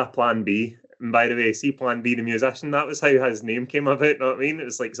 you need a plan B. And by the way, see Plan B, the musician, that was how his name came about, you know what I mean? It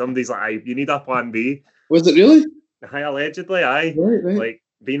was like somebody's like, you need a Plan B. Was it really? Aye, allegedly, aye. Right. Like,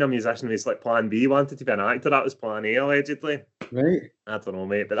 being a musician was like Plan B, wanted to be an actor, that was Plan A, allegedly. Right. I don't know,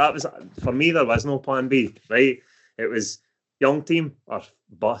 mate. But that was, for me, there was no Plan B, right? It was young team or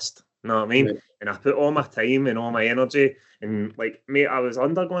bust, you know what I mean? Right. And I put all my time and all my energy, and like, mate, I was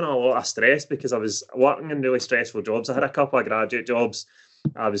undergoing a lot of stress because I was working in really stressful jobs. I had a couple of graduate jobs.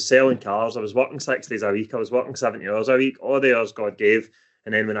 I was selling cars. I was working 6 days a week. I was working 70 hours a week. All the hours God gave.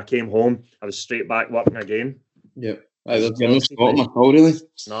 And then when I came home, I was straight back working again. Yeah. You're no spot my call, really.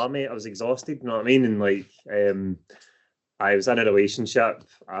 No, mate, I was exhausted, you know what I mean? And like, I was in a relationship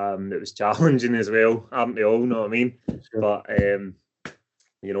that was challenging as well. Aren't they all, you know what I mean? Sure. But,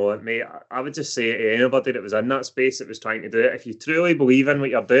 you know, mate, I would just say to anybody that was in that space that was trying to do it, if you truly believe in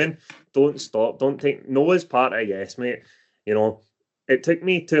what you're doing, don't stop. Don't take no as part of yes, mate. You know, it took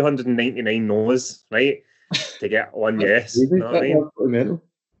me 299 no's, right, to get one yes. You know what I mean?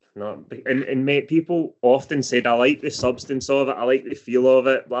 No, and mate, people often said, I like the substance of it, I like the feel of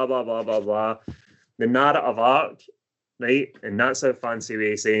it, blah, blah, blah, blah, blah. The narrative arc, right, and that's a fancy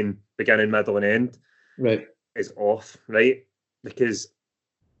way of saying beginning, middle, and end, right, is off, right? Because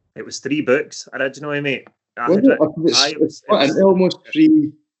it was 3 books originally, mate. It was almost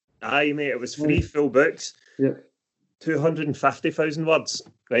 3. Aye, mate, it was 3 full books. Yeah. 250,000 words,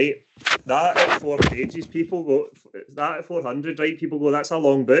 right? That at 4 pages, people go, that at 400, right? People go, that's a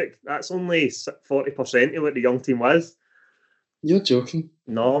long book. That's only 40% of what the young team was. You're joking.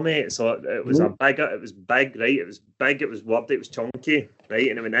 No, mate. So it was big, right? It was big, it was wordy, it was chunky, right?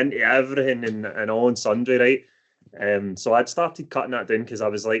 And it went into everything and all and sundry, right? So I'd started cutting that down because I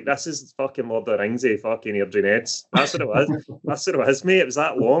was like, this is fucking Lord of the Rings, fucking Airdrie Neds. That's what it was. That's what it was, mate. It was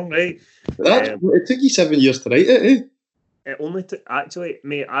that long, right? It took you 7 years to write it, eh? It only took, actually,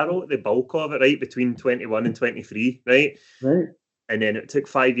 mate, I wrote the bulk of it, right, between 21 and 23, right? Right. And then it took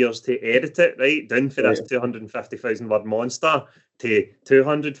 5 years to edit it, right, down for this 250,000 word monster to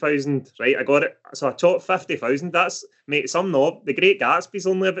 200,000, right? I got it, so I chopped 50,000. That's, mate, some knob. The Great Gatsby's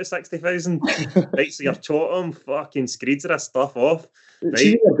only about 60,000, right? So you're chopping fucking screeds of this stuff off. Right?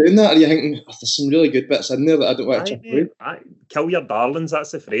 See, when you're doing that, are you thinking, oh, there's some really good bits in there that I don't want to check out? Kill your darlings,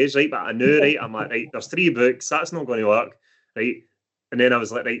 that's the phrase, right? But I knew, right, I'm like, right, there's 3 books, that's not going to work, right? And then I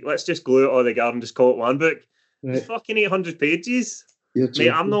was like, right, let's just glue it all together and just call it one book. Right. It's fucking 800 pages.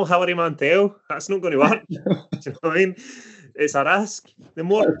 Mate, I'm no Hilary Mantel. That's not going to work. Do you know what I mean? It's a risk. The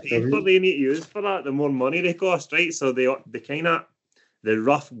more paper they need to use for that, the more money they cost, right? So the kind of, the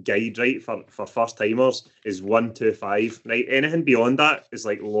rough guide, right, for first timers is 1 to 5, right? Anything beyond that is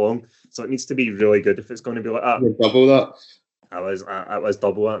like long. So it needs to be really good if it's going to be like that. You're double that. I was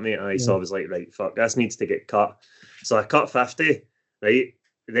double that, mate. Yeah. So I was like, right, fuck, this needs to get cut. So I cut 50, right?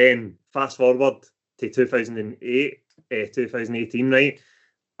 Then fast forward to 2008, 2018, right?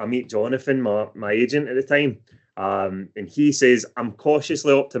 I meet Jonathan, my agent at the time, and he says, I'm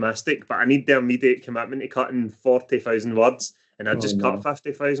cautiously optimistic, but I need the immediate commitment to cutting 40,000 words, and I just cut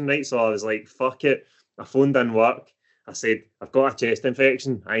 50,000, right? So I was like, fuck it. I phoned in work. I said, I've got a chest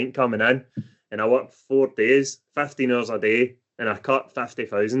infection, I ain't coming in. And I worked 4 days, 15 hours a day, and I cut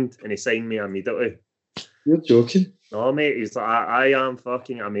 50,000, and he signed me immediately. You're joking. No, mate, he's like, I am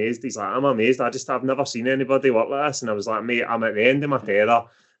fucking amazed. He's like, I'm amazed. I've never seen anybody work like this. And I was like, mate, I'm at the end of my tether.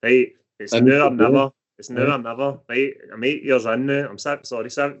 Right? It's now or never. It's now or never. Right? I'm 8 years in now. I'm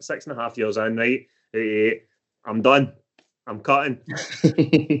 6.5 years in, right? I'm done. I'm cutting.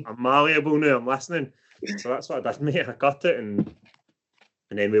 I'm malleable now. I'm listening. So that's what I did, mate. I cut it, and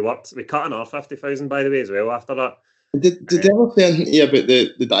then we cut another 50,000, by the way, as well after that. Did they ever say anything to you about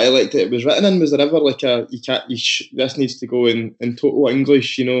the dialect that it was written in? Was there ever like this needs to go in total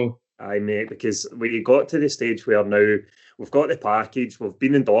English, you know? Aye, mate, because we got to the stage where now we've got the package, we've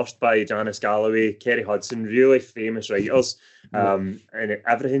been endorsed by Janice Galloway, Kerry Hudson, really famous writers, and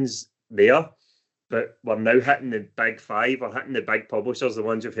everything's there. But we're now hitting the big five, we're hitting the big publishers, the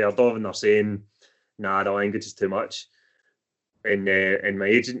ones you've heard of, and they're saying, nah, the language is too much. And my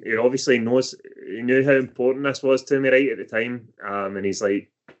agent, he obviously he knew how important this was to me right at the time. And he's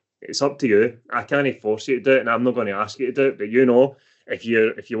like, it's up to you. I can't force you to do it, and I'm not going to ask you to do it. But you know, if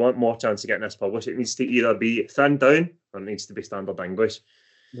you want more chance of getting this published, it needs to either be thinned down or it needs to be standard English.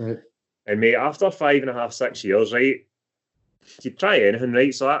 Right. And mate, after 5.5, 6 years, right, you try anything,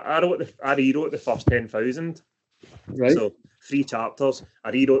 right? So I rewrote the first 10,000. Right. So 3 chapters.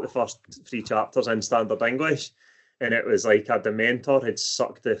 I rewrote the first 3 chapters in standard English. And it was like a Dementor had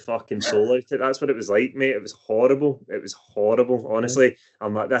sucked the fucking soul out of it. That's what it was like, mate. It was horrible. It was horrible, honestly.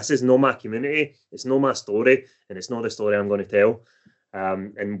 I'm like, this is no my community. It's no my story. And it's not the story I'm going to tell.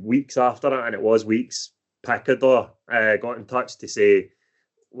 And weeks after that, and it was weeks, Picador got in touch to say,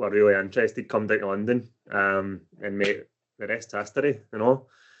 we're really interested, come down to London. And mate, the rest history, you know.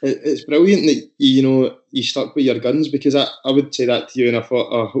 It's brilliant that you stuck with your guns, because I would say that to you, and I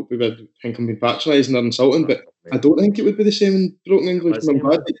thought, I hope we would think I'm being patronising or insulting, but I don't think it would be the same in broken English. I'm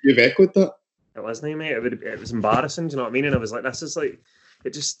glad that you've echoed that. It wasn't, mate. It was embarrassing. Do you know what I mean? And I was like, this is like,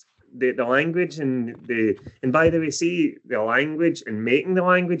 it just the language and by the way, see, the language and making the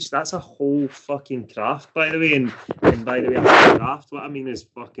language, that's a whole fucking craft, by the way. And by the way, craft, what I mean is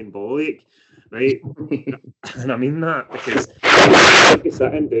fucking bollock, right? And I mean that because you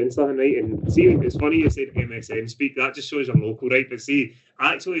sit and doing something, right? And see, it's funny you said MSN speak. That just shows you're local, right? But see,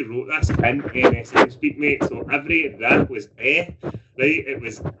 I actually wrote this in MSN speak, mate. So every that was right? It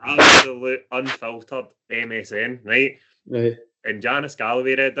was absolute unfiltered MSN, right? Right. And Janice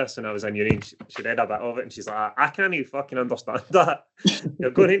Galloway read this when I was in uni. She read a bit of it, and she's like, I can't even fucking understand that.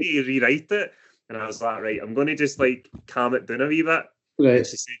 You're going to need to rewrite it. And I was like, right, I'm going to just like calm it down a wee bit. Right. And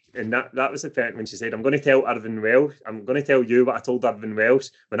she said, and that was the point when she said, I'm going to tell Irvin Welsh, I'm going to tell you what I told Irvin Welsh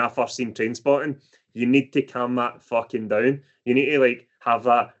when I first seen Trainspotting. You need to calm that fucking down. You need to like have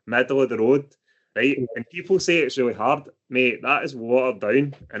that middle of the road, right? And people say it's really hard, mate. That is watered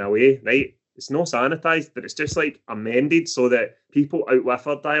down in a way, right? It's not sanitised, but it's just like amended so that people out with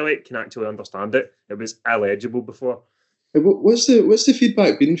our dialect can actually understand it. It was illegible before. What's the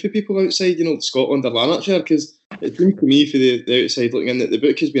feedback been for people outside, Scotland or Lanarkshire? Because it seems to me, for the outside looking in, that the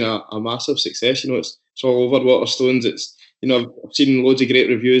book has been a massive success. It's all over Waterstones. It's I've seen loads of great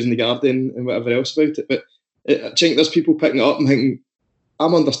reviews in the Guardian and whatever else about it. But I think there's people picking it up and thinking,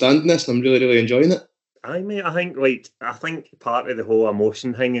 I'm understanding this and I'm really, really enjoying it. Aye, mate. I think part of the whole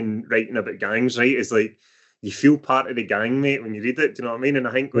emotion thing in writing about gangs, right, is like you feel part of the gang, mate, when you read it. Do you know what I mean? And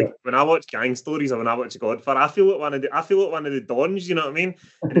I think like when I watch gang stories or when I watch Godfather, I feel like one of the dons. You know what I mean?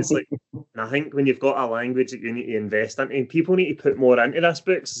 And it's like, and I think when you've got a language that you need to invest into, people need to put more into this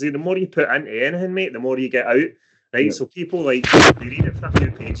book. So see, the more you put into anything, mate, the more you get out. Right, so people they read it for a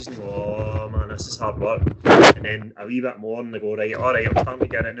few pages and go, oh man, this is hard work, and then a wee bit more and they go, right, all right, I'm starting to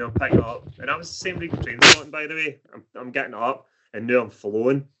get it now, I'm picking it up. And that was the same with Trainspotting, by the way. I'm getting it up and now I'm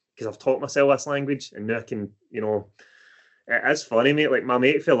flowing because I've taught myself this language and now I can, it is funny, mate. Like my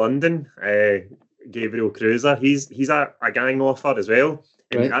mate for London, Gabriel Cruiser, he's a gang author as well,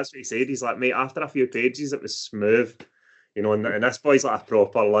 and right. That's what he said. He's like, mate, after a few pages it was smooth. And this boy's like a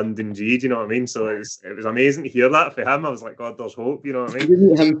proper London G, do you know what I mean? So it was amazing to hear that for him. I was like, God, there's hope, you know what I mean? Did you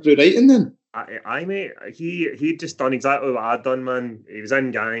meet him through writing then? I mate, he'd just done exactly what I'd done, man. He was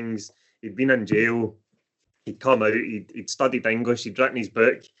in gangs, he'd been in jail, he'd come out, he'd studied English, he'd written his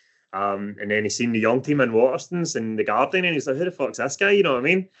book, and then he seen the young team in Waterstones in the Guardian, and he's like, who the fuck's this guy, you know what I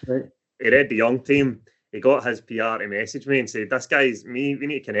mean? Right. He read the young team, he got his PR to message me and said, this guy's me, we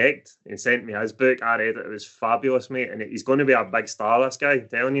need to connect. And sent me his book. I read it. It was fabulous, mate. And he's going to be a big star, this guy. I'm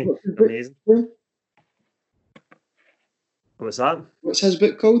telling you. Amazing. What's that? What's his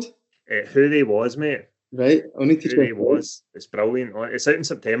book called? Who They Was, mate. Right. I'll need to check Who They Was. It's brilliant. It's out in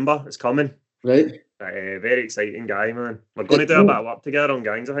September. It's coming. Right. Very exciting guy, man. We're going to do a bit of work together on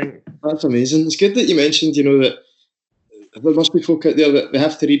gangs, I think. That's amazing. It's good that you mentioned, that there must be folk out there that they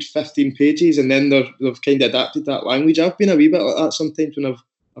have to read 15 pages and then they've kind of adapted that language. I've been a wee bit like that sometimes when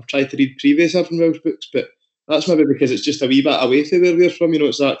I've tried to read previous Irving Welsh books, but that's maybe because it's just a wee bit away from where we're from,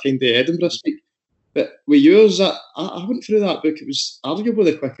 it's that kind of Edinburgh speak. But with yours, I went through that book. It was arguably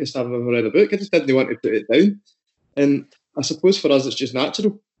the quickest I've ever read a book. I just didn't want to put it down. And I suppose for us, it's just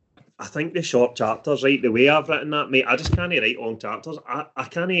natural. I think the short chapters, right, the way I've written that, mate, I just can't write long chapters. I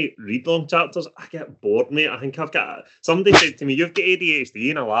can't read long chapters. I get bored, mate. I think somebody said to me, you've got ADHD,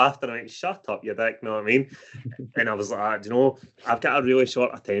 and I laughed, and I went, shut up, you dick, you know what I mean? And I was like, I've got a really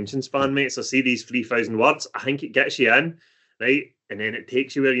short attention span, mate, so see these 3,000 words, I think it gets you in, right? And then it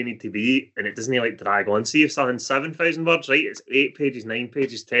takes you where you need to be, and it doesn't drag on. See if something's 7,000 words, right? It's 8 pages, 9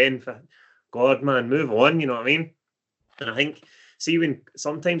 pages, 10. God, man, move on, you know what I mean? And I think, see, when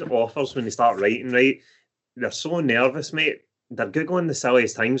sometimes authors, when they start writing, right, they're so nervous, mate. They're Googling the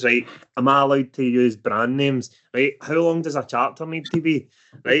silliest things, right? Am I allowed to use brand names, right? How long does a chapter need to be,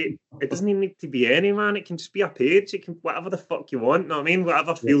 right? It doesn't even need to be any, man. It can just be a page. It can, whatever the fuck you want, you know what I mean?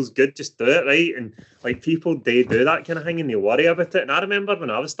 Whatever feels good, just do it, right? And people, they do that kind of thing and they worry about it. And I remember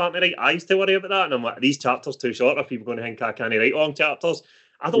when I was starting to write, I used to worry about that. And I'm like, these chapters too short? Are people going to think I can't write long chapters?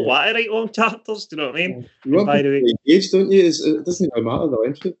 I don't want to write long chapters, do you know what I mean? You want by the way, engaged, don't you? It doesn't even matter the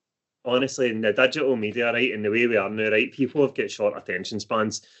length of it. Honestly, in the digital media, right, in the way we are now, right, people have got short attention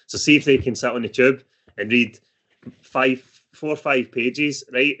spans. So see if they can sit on the tube and read 4 or 5 pages,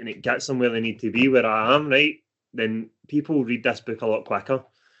 right, and it gets them where they need to be, where I am, right, then people read this book a lot quicker.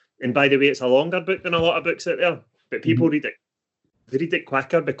 And by the way, it's a longer book than a lot of books out there, but people read it. They read it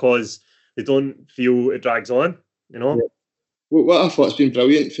quicker because they don't feel it drags on, Yeah. What I thought's been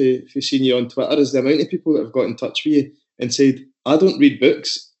brilliant for seeing you on Twitter is the amount of people that have got in touch with you and said, I don't read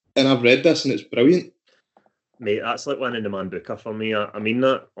books and I've read this and it's brilliant. Mate, that's like winning the Man Booker for me. I mean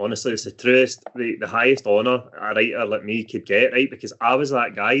that. Honestly, it's the truest, the highest honour a writer like me could get, right? Because I was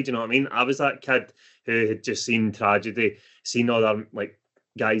that guy, do you know what I mean? I was that kid who had just seen tragedy, seen other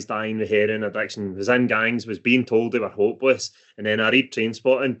guys dying with heroin addiction, was in gangs, was being told they were hopeless. And then I read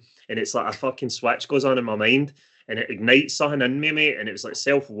Trainspotting and it's like a fucking switch goes on in my mind. And it ignites something in me, mate, and it was like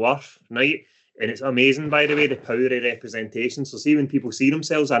self-worth, right? And it's amazing, by the way, the power of representation. So see when people see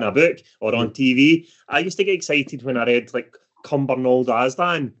themselves in a book or on TV, I used to get excited when I read Cumbernauld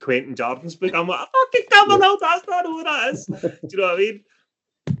Asda, Quentin Jordan's book. I'm like, fucking Cumbernauld Asda, I know who that is. Do you know what I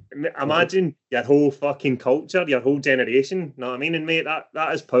mean? Imagine your whole fucking culture, your whole generation, you know what I mean? And mate,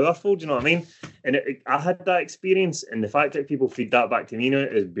 that is powerful, do you know what I mean? And I had that experience, and the fact that people feed that back to me now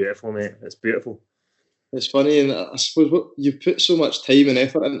is beautiful, mate. It's beautiful. It's funny, and I suppose you've put so much time and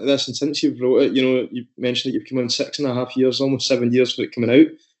effort into this, and since you've wrote it, you mentioned that you've come on 6.5 years, almost 7 years for it coming out.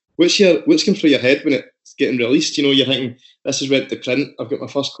 What's come through your head when it's getting released? You're thinking, this is ready to print, I've got my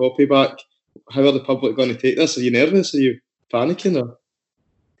first copy back. How are the public going to take this? Are you nervous? Are you panicking?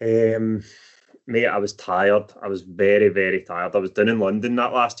 Mate, I was tired. I was very, very tired. I was down in London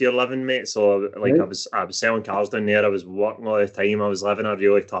that last year living, mate. So right. I was selling cars down there. I was working all the time. I was living a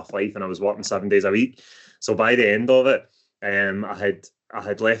really tough life, and I was working 7 days a week. So by the end of it, I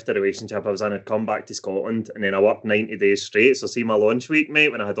had left the relationship I was in. I'd come back to Scotland, and then I worked 90 days straight. So see my launch week,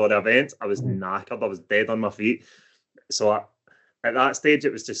 mate, when I had all the events, I was knackered. I was dead on my feet. So at that stage,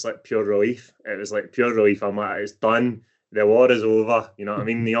 it was just pure relief. It was pure relief. I'm like, it's done. The war is over, you know what I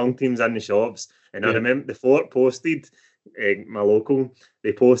mean? The young team's in the shops. And I remember the Fort posted, my local,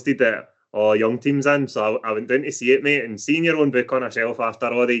 they posted that, young team's in. So I went down to see it, mate. And seeing your own book on a shelf after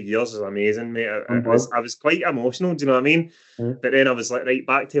all the years is amazing, mate. I was quite emotional, do you know what I mean? But then I was like, right,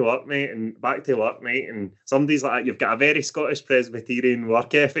 back to work, mate. And somebody's like, you've got a very Scottish Presbyterian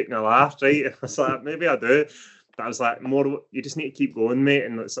work ethic, and I laughed, right? I was like, maybe I do. But I was like, more, you just need to keep going, mate.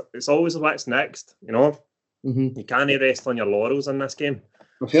 And it's always what's next, you know? You can't rest on your laurels in this game.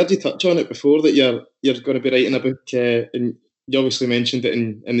 I've heard you touch on it before that you're going to be writing a book, and you obviously mentioned it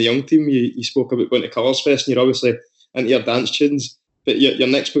in the young team. You spoke about going to Colours Fest, and you're obviously into your dance tunes. But your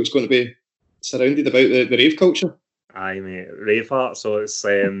next book's going to be surrounded about the rave culture. Aye, mate, Raveheart. So it's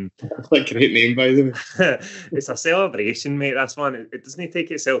that's a great name, by the way. It's a celebration, mate. This one, it doesn't take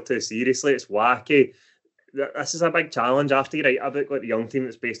itself too seriously. It's wacky. This is a big challenge after you write a book like the young team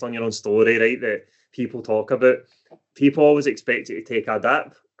that's based on your own story, right? That people talk about. People always expect you to take a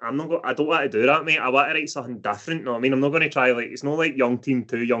dip. I don't want to do that, mate. I want to write something different. You know what I mean? I'm not going to try it's not like Young Team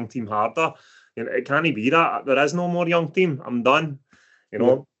 2, Young Team Harder. You know, it can't be that. There is no more Young Team. I'm done. You know?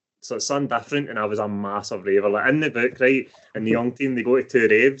 Yeah. So it's something different, and I was a massive raver. In the book, right, in the young team, they go to 2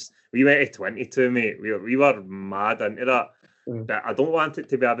 raves. We went to 22, mate. We were mad into that. But I don't want it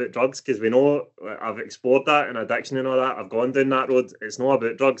to be about drugs, because we know I've explored that and addiction and all that. I've gone down that road. It's not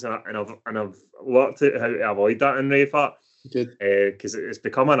about drugs, and I've worked out how to avoid that in rave art. Good. Because it's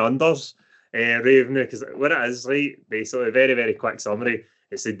become an unders rave now. Because what it is, right, basically, very, very quick summary,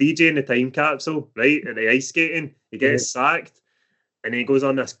 it's the DJ in the time capsule, right, at the ice skating. He gets sacked, and he goes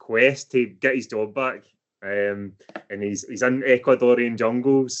on this quest to get his job back. And he's in Ecuadorian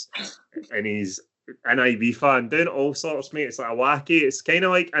jungles, and he's in Ibiza and doing all sorts, mate. It's like a wacky. It's kind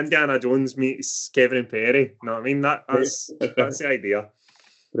of like Indiana Jones meets Kevin and Perry. You know what I mean? That's the idea.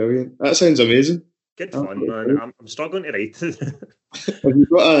 Brilliant. That sounds amazing. Good fun, man. I'm struggling to write it.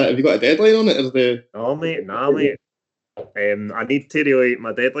 Have you got a deadline on it? Oh, mate, nah, mate. I need to really.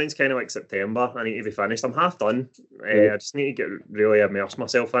 My deadline's kind of like September. I need to be finished. I'm half done. I just need to get really immerse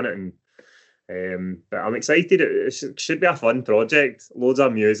myself in it, and but I'm excited. It should be a fun project. Loads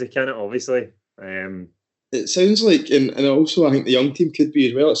of music in it, obviously. It sounds like, and also I think the young team could be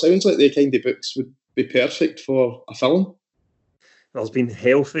as well. It sounds like the kind of books would be perfect for a film. There's been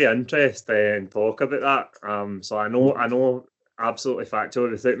healthy interest and talk about that. So I know absolutely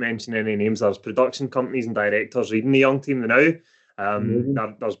factually, without mentioning any names, there's production companies and directors reading the young team now.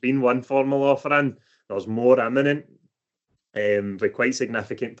 There's been one formal offering. There's more imminent, with quite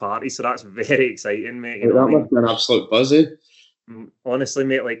significant parties. So that's very exciting, mate. That must be an absolute buzz, eh? Honestly,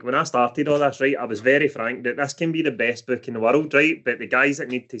 mate, like when I started all this, right, I was very frank that this can be the best book in the world, right? But the guys that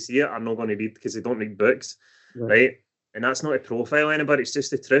need to see it are not going to read because they don't read books, right? And that's not to profile anybody, it's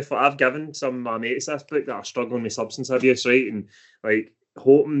just the truth. I've given some of my mates this book that are struggling with substance abuse, right? And like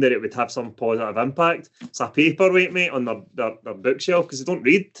hoping that it would have some positive impact. It's a paperweight, mate, on their bookshelf because they don't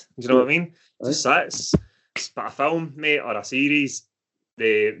read. Do you know what I mean? Just sits. But a film, mate, or a series,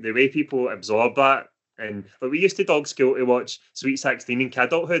 the way people absorb that. And like, we used to dog school to watch Sweet 16 in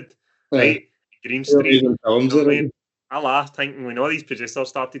Kidulthood, right? Green Street. You know what I mean? I laughed thinking when all these producers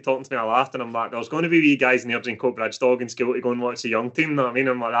started talking to me, I laughed and I'm like, there's going to be wee guys in Airdrie and Coatbridge dog in school to go and watch the young team. You know what I mean?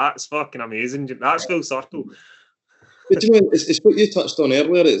 I'm like, that's fucking amazing. That's full circle. But you know, it's what you touched on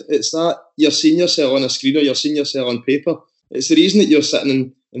earlier. It's that you're seeing yourself on a screen or you're seeing yourself on paper. It's the reason that you're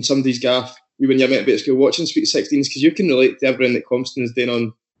sitting in somebody's gaff when you're meant to be at school watching Sweet 16s, because you can relate to everything that Compton's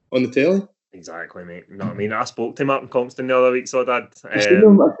doing on the telly. Exactly, mate. You know what I mean? I spoke to Martin Compton the other week, so I did. I seen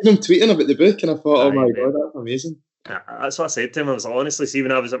him tweeting about the book, and I thought, oh my God, that's amazing. That's what I said to him. I was like, honestly, see,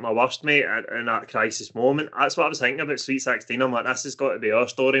 when I was at my worst, mate, in that crisis moment, that's what I was thinking about Sweet 16. I'm like, this has got to be our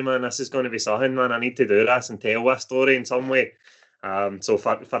story, man. This is going to be something, man. I need to do this and tell this story in some way. So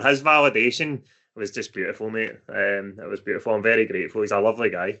for his validation, it was just beautiful, mate. It was beautiful. I'm very grateful. He's a lovely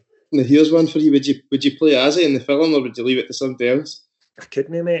guy. Now, here's one for you. Would you play Azzy in the film, or would you leave it to somebody else? I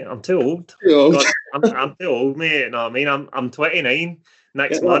couldn't, mate. I'm too old. God, I'm too old, mate. You know what I mean? I'm 29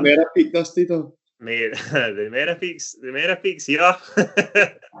 next month. Merapeak dusty, though. Mate, the Merapeak's here.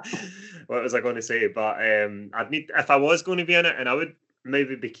 What was I going to say? But I'd need, if I was going to be in it, and I would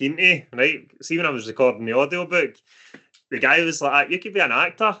maybe be keen to, right? See, when I was recording the audiobook, the guy was like, you could be an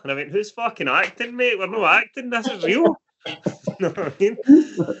actor. And I went, who's fucking acting, mate? We're not acting. This is real. You know what I mean?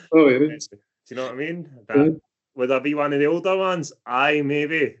 Oh, really? Do you know what I mean? But would I be one of the older ones? Aye,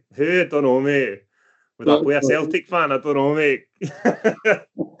 maybe. Who? I don't know, mate. Would I play a Celtic fan? I don't know, mate.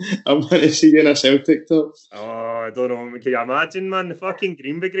 I want to see you in a Celtic top. Oh, I don't know. Can you imagine, man? The fucking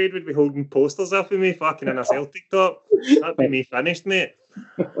Green Brigade would be holding posters up with me fucking in a Celtic top. That'd be me finished, mate.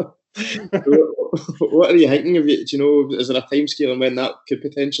 What are you thinking of it? Do you know, is there a time scale on when that could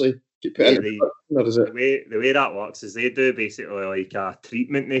potentially get put in? Or is it? The way that works is they do basically like a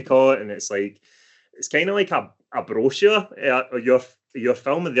treatment, they call it, and it's kind of like a brochure of your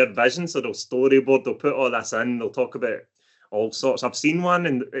film and their vision. So they'll storyboard, they'll put all this in, they'll talk about all sorts. I've seen one,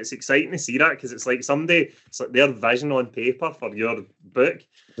 and it's exciting to see that because it's like it's like their vision on paper for your book.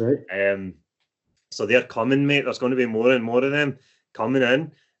 Right. So they're coming, mate. There's going to be more and more of them coming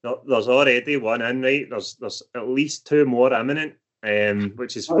in. There's already one in, right? There's at least two more imminent,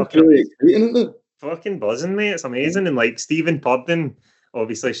 which is fucking really exciting, isn't it? Fucking buzzing, mate. It's amazing. And like Stephen Purden,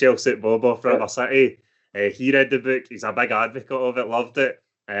 obviously Shell Suit Bob off River City, he read the book. He's a big advocate of it. Loved it.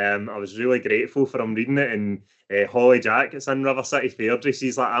 I was really grateful for him reading it. And Holly Jack, it's in River City for Airdrie.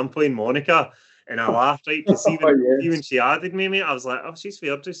 She's like, I'm playing Monica. And I laughed, right? Because when she added me, mate, I was like, oh, she's for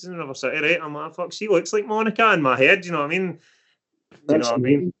Airdrie. She's in River City, right? I'm like, fuck, she looks like Monica in my head. Do you know what I mean? Do you know what I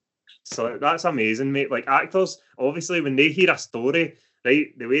mean? So that's amazing, mate. Like actors, obviously, when they hear a story,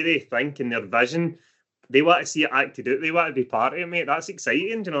 right, the way they think and their vision, they want to see it acted out. They want to be part of it, mate. That's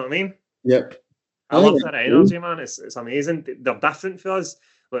exciting. Do you know what I mean? Yep. I love their energy, man. It's amazing. They're different for us.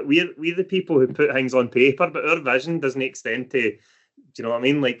 Like we're the people who put things on paper, but our vision doesn't extend to, do you know what I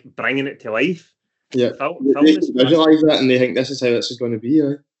mean? Like bringing it to life. Yeah, Film they is visualise that and they think this is how this is going to be.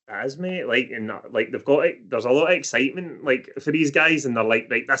 it is, mate. Like, and like they've got it. There's a lot of excitement, like for these guys, and they're like,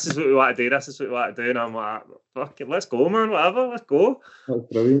 this is what we want to do. This is what we want to do. And I'm like, fucking, let's go, man. Whatever, let's go. That's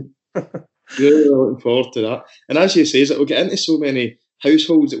brilliant. Really looking forward to that. And as you say, it will get into so many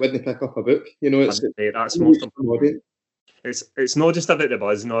households that wouldn't pick up a book. You know, That's most important. It's not just about the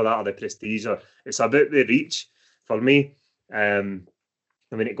buzz and all that or the prestige. It's about the reach for me.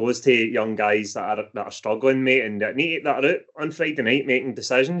 I mean, it goes to young guys that are struggling, mate, and that are out on Friday night making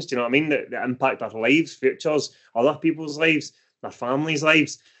decisions. Do you know what I mean? That impact their lives, futures, other people's lives, their families'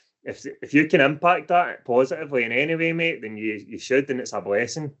 lives. If you can impact that positively in any way, mate, then you should, and it's a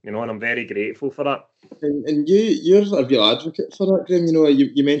blessing, you know. And I'm very grateful for that. And you're a real advocate for that, Graeme. You know,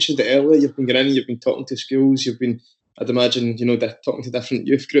 you mentioned it earlier. You've been going in, you've been talking to schools, you've been, I'd imagine, you know, talking to different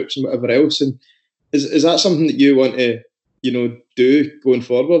youth groups and whatever else. And is that something that you want to, you know, do going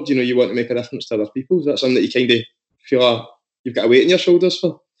forward? You know, you want to make a difference to other people? Is that something that you kind of feel you've got a weight on your shoulders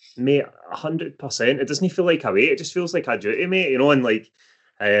for? Mate, 100%. It doesn't feel like a weight. It just feels like a duty, mate. You know, and like,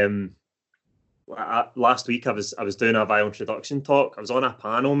 last week I was doing a violence reduction talk. I was on a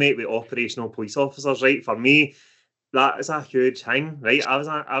panel, mate, with operational police officers. Right, for me, that is a huge thing. Right,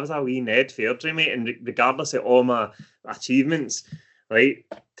 I was a wee Ned for Airdrie, mate, and regardless of all my achievements, right,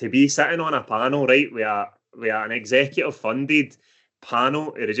 to be sitting on a panel, right, with an executive funded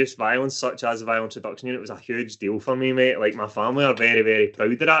panel to reduce violence such as the violence reduction unit was a huge deal for me, mate. Like, my family are very, very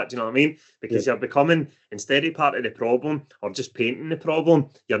proud of that. Do you know what I mean? Because you're becoming, instead of part of the problem or just painting the problem,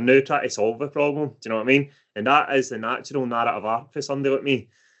 you're now trying to solve the problem. Do you know what I mean? And that is the natural narrative arc for somebody like me.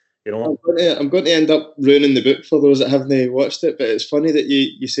 You know, I'm going to end up ruining the book for those that haven't watched it, but it's funny that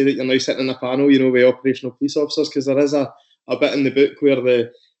you say that you're now sitting in a panel, you know, with operational police officers, because there is a bit in the book where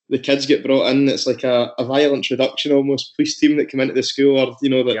the kids get brought in. It's like a violence reduction almost police team that come into the school, or you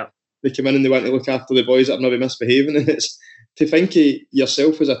know, that they come in and they want to look after the boys that are maybe misbehaving. And it's to think of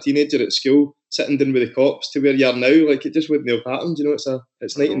yourself as a teenager at school sitting down with the cops to where you are now, like it just wouldn't have happened. You know,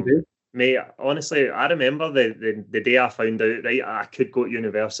 it's night and day. Mate, honestly, I remember the day I found out, right, I could go to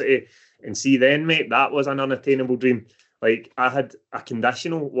university, and see then, mate, that was an unattainable dream. Like, I had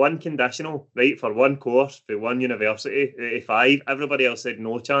one conditional, right, for one course, for one university, 85. Everybody else said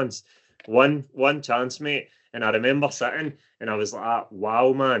no chance. One chance, mate. And I remember sitting, and I was like,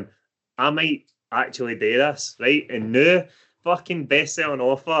 wow, man, I might actually do this, right? And now, fucking best-selling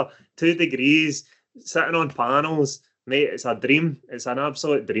offer, 2 degrees, sitting on panels, mate, it's a dream. It's an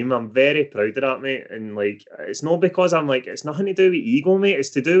absolute dream. I'm very proud of that, mate. And like, it's not because I'm like, it's nothing to do with ego, mate.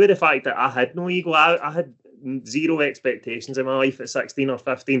 It's to do with the fact that I had no ego. I had zero expectations in my life at 16 or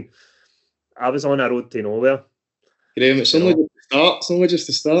 15. I was on a road to nowhere. Graeme, it's only just the start. It's only just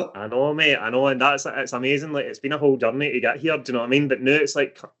the start. I know, mate. I know, and it's amazing. Like, it's been a whole journey to get here. Do you know what I mean? But now it's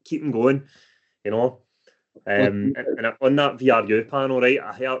like keeping going. You know. And on that VRU panel, right,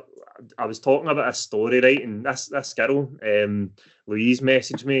 I was talking about a story, right, and this girl, Louise,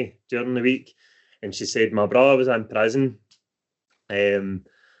 messaged me during the week, and she said my brother was in prison. You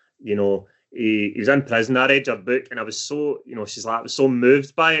know, he was in prison. I read your book, and I was so, you know, she's like, I was so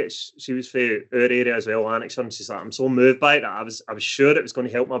moved by it. She was from our area as well, Lanarkshire, and she's like, I'm so moved by it that I was sure it was going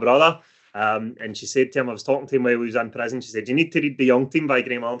to help my brother. And she said to him, I was talking to him while he was in prison, she said, you need to read The Young Team by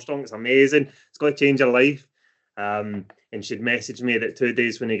Graeme Armstrong. It's amazing. It's going to change your life. And she'd messaged me that 2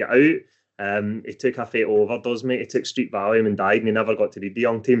 days when he got out, he took a fatal overdose, mate. He took street Valium and died, and he never got to read The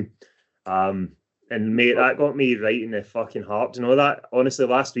Young Team. And mate, that got me right in the fucking heart. Do you know that? Honestly,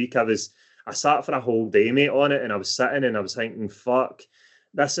 last week I sat for a whole day, mate, on it, and I was sitting and I was thinking, fuck,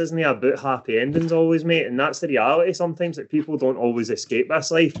 this isn't about happy endings always, mate. And that's the reality sometimes, that people don't always escape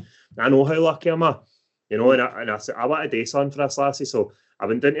this life. I know how lucky am I, you know, and I said, I want a day son for this lassie. So I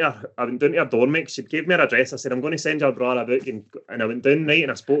went down to her door, mate. She gave me her address. I said, I'm going to send your brother a book. And I went down, right,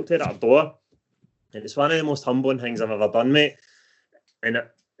 and I spoke to her at her door. And it's one of the most humbling things I've ever done, mate. And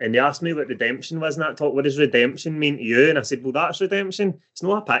they asked me what redemption was in that talk. What does redemption mean to you? And I said, well, that's redemption. It's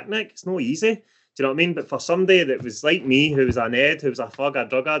not a picnic. It's not easy. Do you know what I mean? But for somebody that was like me, who was a Ned, who was a thug, a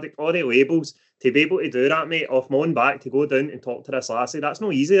drug addict, all the labels, to be able to do that, mate, off my own back, to go down and talk to this lassie, that's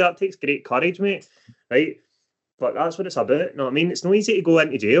not easy. That takes great courage, mate, right? But that's what it's about, you know what I mean? It's not easy to go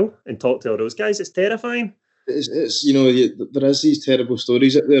into jail and talk to all those guys. It's terrifying. It's you know, there is these terrible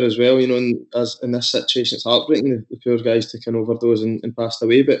stories out there as well, you know, and as in this situation, it's heartbreaking. The poor guys took an overdose and passed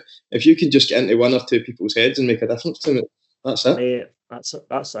away. But if you can just get into 1 or 2 people's heads and make a difference to them, that's it. Mate,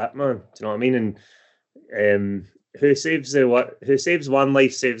 that's it, man. Do you know what I mean? And who saves one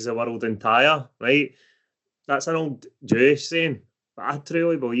life saves the world entire, right? That's an old Jewish saying, but I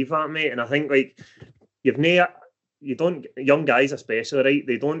truly believe that, mate. And I think, like, you've no young guys especially, right?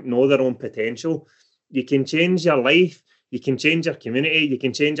 They don't know their own potential. You can change your life, you can change your community, you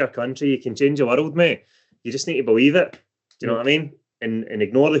can change your country, you can change the world, mate. You just need to believe it. Do you know what I mean? And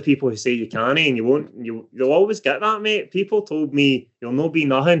ignore the people who say you can't, and you'll always get that, mate. People told me you'll no be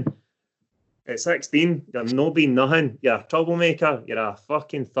nothing. At 16, you'll no be nothing. You're a troublemaker, you're a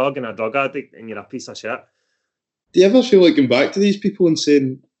fucking thug and a drug addict, and you're a piece of shit. Do you ever feel like going back to these people and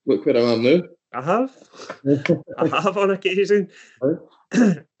saying, look where I am now? I have. I have on occasion.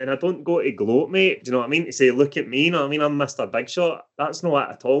 And I don't go to gloat, mate. Do you know what I mean? To say, look at me, you know what I mean? I'm Mr. Big Shot. That's not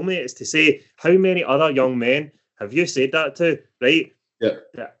it at all, mate. It's to say, how many other young men have you said that to, right? Yeah.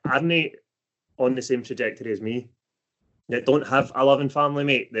 That aren't on the same trajectory as me, that don't have a loving family,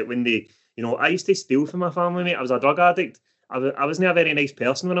 mate, that when they, you know, I used to steal from my family, mate. I was a drug addict. I wasn't a very nice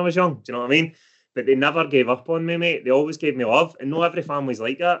person when I was young. Do you know what I mean? But they never gave up on me, mate. They always gave me love. And not every family's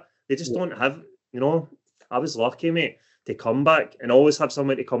like that. They just don't have, you know, I was lucky, mate, to come back and always have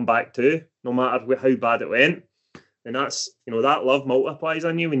someone to come back to, no matter how bad it went. And that's, you know, that love multiplies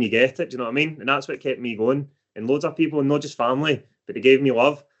on you when you get it. Do you know what I mean? And that's what kept me going. And loads of people, not just family, but they gave me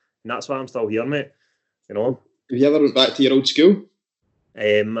love. And that's why I'm still here, mate. You know? Have you ever went back to your old school?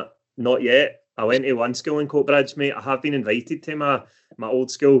 Not yet. I went to one school in Coatbridge, mate. I have been invited to my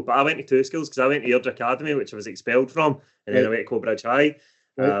old school, but I went to two schools because I went to Airdrie Academy, which I was expelled from, and then I went to Coatbridge High.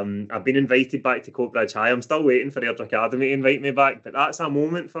 Right. I've been invited back to Coatbridge High. I'm still waiting for Airdrie Academy to invite me back, but that's a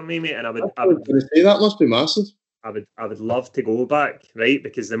moment for me, mate. And I would say that must be massive. I would love to go back, right?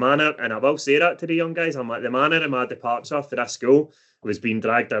 Because the manner, and I will say that to the young guys, I'm like, the manner of my departure for this school was being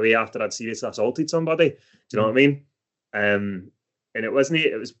dragged away after I'd seriously assaulted somebody. Do you know what I mean? And it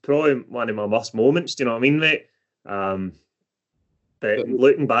was probably one of my worst moments. Do you know what I mean, mate? But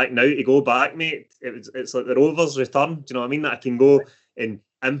looking back now, to go back, mate, it's like the Rovers' return. Do you know what I mean? That I can go and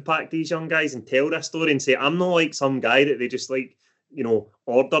impact these young guys and tell this story and say, I'm not like some guy that they just like, you know,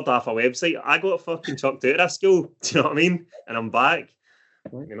 ordered off a website. I got fucking chucked out of that school. Do you know what I mean? And I'm back.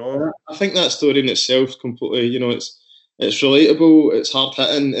 You know, I think that story in itself completely, you know, it's relatable, it's hard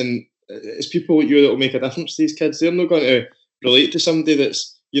hitting, and it's people like you that will make a difference to these kids. They're not going to relate to somebody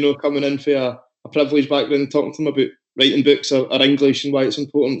that's, you know, coming in for a privileged background and talking to them about writing books or English and why it's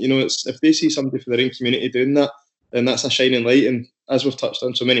important. You know, it's if they see somebody from their own community doing that, then that's a shining light. And as we've touched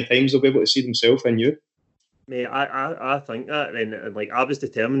on so many times, they'll be able to see themselves in you. Mate, I think that, and like I was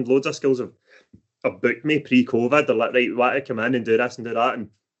determined. Loads of schools have booked me pre-COVID. They're like, right, we want to come in and do this and do that, and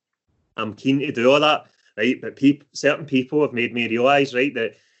I'm keen to do all that, right? But certain people have made me realise, right,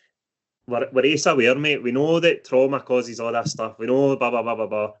 that we're ace aware, mate. We know that trauma causes all that stuff. We know blah, blah, blah, blah,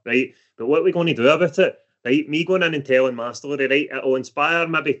 blah, right? But what are we going to do about it, right? Me going in and telling my story, right, it'll inspire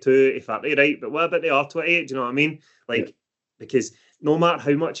maybe 2 to 30, right? But what about the other 28? Do you know what I mean? Like, because no matter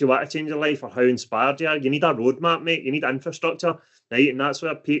how much you want to change your life or how inspired you are, you need a roadmap, mate. You need infrastructure, right? And that's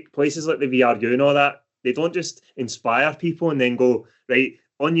where places like the VRU and all that, they don't just inspire people and then go, right,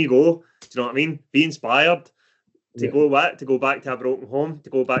 on you go. Do you know what I mean? Be inspired. To go back to a broken home, to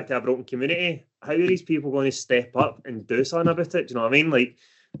go back to a broken community. How are these people going to step up and do something about it? Do you know what I mean? Like,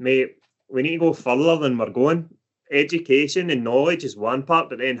 mate, we need to go further than we're going. Education and knowledge is one part,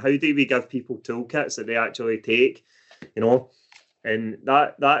 but then how do we give people toolkits that they actually take? You know, and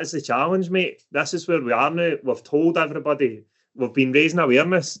that is the challenge, mate. This is where we are now. We've told everybody, we've been raising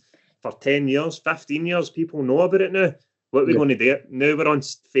awareness for 10 years, 15 years. People know about it now. What are we going to do? Now we're on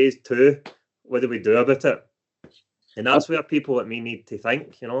phase 2. What do we do about it? And that's where people like me need to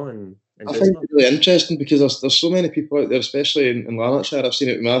think, you know, and I think it's really interesting because there's so many people out there, especially in Lanarkshire. I've seen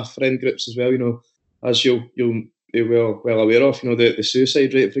it with my friend groups as well, you know, as you'll be well aware of, you know, the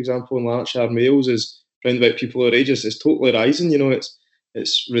suicide rate, for example, in Lanarkshire males is around about people our ages is totally rising, you know,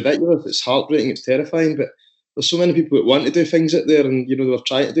 it's ridiculous, it's heartbreaking, it's terrifying, but there's so many people that want to do things out there and, you know, they're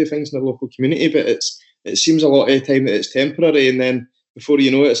trying to do things in their local community, but it seems a lot of the time that it's temporary and then before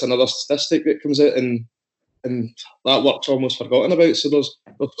you know it, it's another statistic that comes out and that work's almost forgotten about. So there's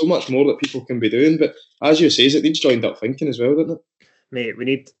so much more that people can be doing. But as you say, it needs joined up thinking as well, doesn't it? Mate, we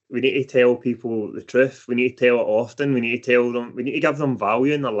need to tell people the truth. We need to tell it often. We need to tell them. We need to give them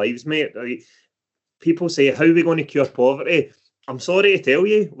value in their lives, mate. Like, people say, "How are we going to cure poverty?" I'm sorry to tell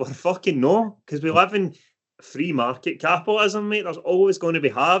you, we're fucking no, because we live in free market capitalism, mate. There's always going to be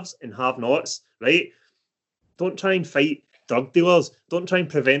haves and have-nots, right? Don't try and fight drug dealers. Don't try and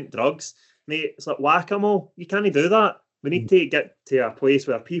prevent drugs. Mate, it's like whack-a-mole. You can't do that. We need to get to a place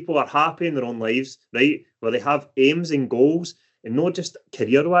where people are happy in their own lives, right? Where they have aims and goals, and not just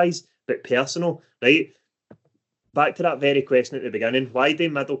career-wise, but personal, right? Back to that very question at the beginning. Why do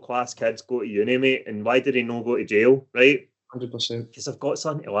middle-class kids go to uni, mate? And why do they not go to jail, right? 100%. Because they've got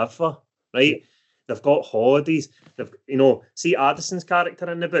something to live for, right? They've got holidays. They've, see Addison's character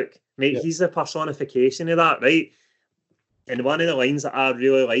in the book, mate, he's the personification of that, right? And one of the lines that I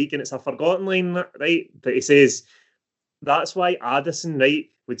really like, and it's a forgotten line, right? But he says, that's why Addison, right,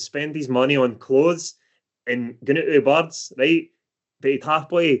 would spend his money on clothes and going out to birds, right? But he'd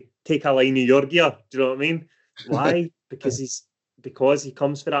happily take a line of your gear. Do you know what I mean? Why? Because he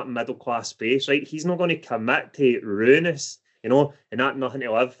comes for that middle class space, right? He's not going to commit to ruinous, and that nothing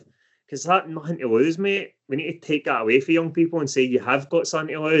to live. Because that nothing to lose, mate. We need to take that away for young people and say, you have got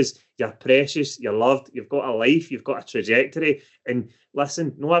something to lose. You're precious. You're loved. You've got a life. You've got a trajectory. And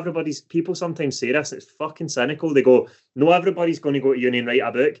listen, people sometimes say this, it's fucking cynical. They go, no, everybody's going to go to uni and write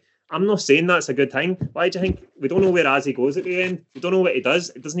a book. I'm not saying that's a good thing. Why do you think? We don't know where Azzy goes at the end. We don't know what he does.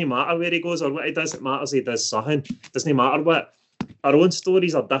 It doesn't matter where he goes or what he does. It matters he does something. It doesn't matter what. Our own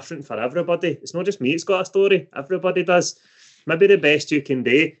stories are different for everybody. It's not just me that's got a story. Everybody does. Maybe the best you can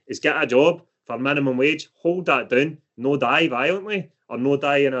do is get a job for minimum wage, hold that down, no die violently or no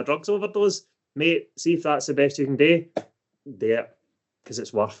die in a drugs overdose. Mate, see if that's the best you can do it, because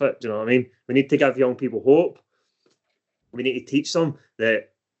it's worth it. Do you know what I mean? We need to give young people hope. We need to teach them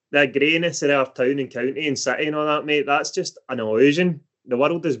that the greyness of our town and county and city and all that, mate, that's just an illusion. The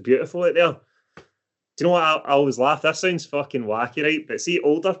world is beautiful out there. Do you know what? I always laugh. This sounds fucking wacky, right? But see,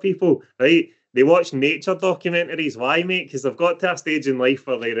 older people, right, they watch nature documentaries. Why, mate? Because they've got to a stage in life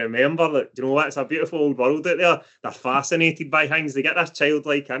where they remember that, do you know what? It's a beautiful old world out there. They're fascinated by things. They get this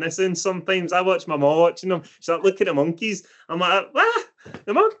childlike innocence sometimes. I watch my mum watching them. She's like, look at the monkeys. I'm like,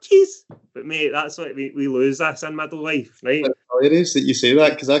 the monkeys. But, mate, that's what we lose this in middle life, right? It's hilarious that you say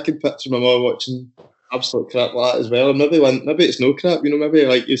that, because I can picture my mum watching absolute crap like that as well. Maybe it's no crap, maybe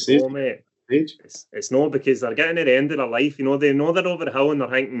like you say. Oh, mate. It's not, because they're getting to the end of their life. They know they're over the hill and they're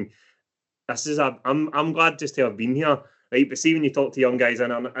thinking, I'm glad just to have been here, right? But see, when you talk to young guys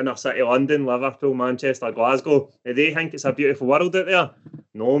in our city, London, Liverpool, Manchester, Glasgow, they think it's a beautiful world out there.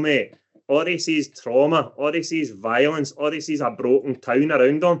 No, mate. All they see is trauma. All they see is violence. All they see is a broken town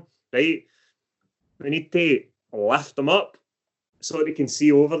around them, right? We need to lift them up so they can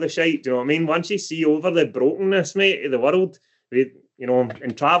see over the shite. Do you know what I mean? Once you see over the brokenness, mate, of the world,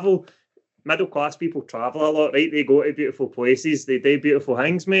 and travel. Middle class people travel a lot, right? They go to beautiful places, they do beautiful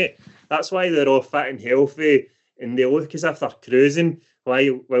things, mate. That's why they're all fit and healthy and they look as if they're cruising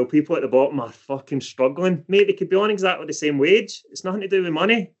while people at the bottom are fucking struggling. Mate, they could be on exactly the same wage. It's nothing to do with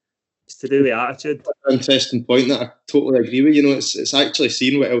money. It's to do with attitude. An interesting point that I totally agree with. It's actually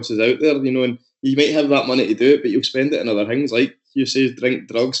seeing what else is out there, and you might have that money to do it, but you'll spend it on other things, like you say, drink,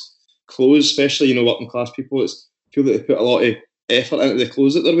 drugs, clothes, especially, working class people. It's feel that they put a lot of effort into the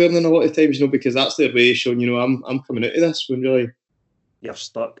clothes that they're wearing in a lot of times, because that's their way of showing, I'm coming out of this when really you're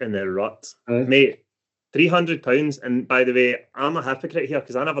stuck in the rut. Mate, £300, and by the way, I'm a hypocrite here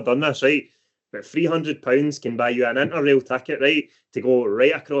because I never done this, right? But £300 can buy you an interrail ticket, right, to go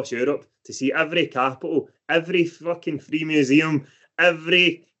right across Europe to see every capital, every fucking free museum,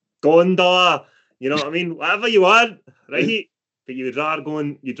 every gondola, you know what I mean? Whatever you want, right? But you'd rather go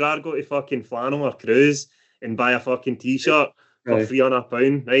to fucking Flannel or Cruise and buy a fucking t-shirt for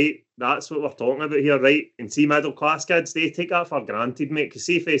 £300, right? That's what we're talking about here, right? And see, middle class kids, they take that for granted, mate. Because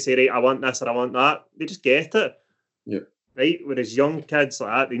see, if they say, right, I want this or I want that, they just get it. Yep. Right? Whereas young kids like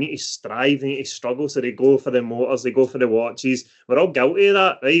that, they need to strive, they need to struggle, so they go for the motors, they go for the watches. We're all guilty of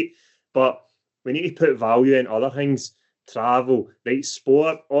that, right? But we need to put value in other things, travel, right?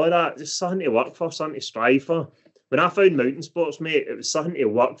 Sport, all that, just something to work for, something to strive for. When I found mountain sports, mate, it was something to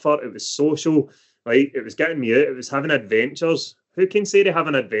work for, it was social, right? It was getting me out. It was having adventures. Who can say they have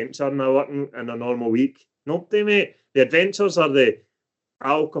an adventure in a normal week? Nobody, mate. The adventures are the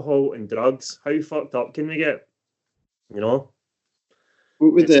alcohol and drugs. How fucked up can we get? What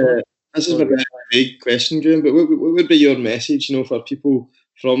would this is a very vague question, Graeme, but what would be your message, for people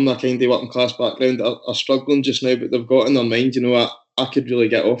from a kind of working class background that are struggling just now, but they've got in their mind, I could really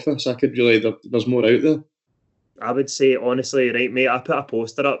get off this. There's more out there. I would say, honestly, right, mate, I put a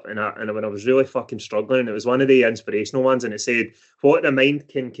poster up and when I was really fucking struggling, it was one of the inspirational ones, and it said, what the mind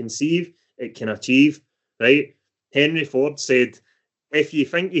can conceive, it can achieve, right? Henry Ford said, if you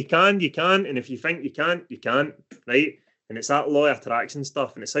think you can, you can, and if you think you can't, you can't, right? And it's that law of attraction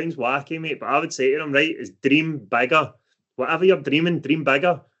stuff, and it sounds wacky, mate, but I would say to them, right, is dream bigger. Whatever you're dreaming, dream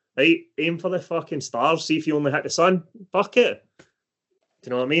bigger, right? Aim for the fucking stars, see if you only hit the sun, fuck it. Do you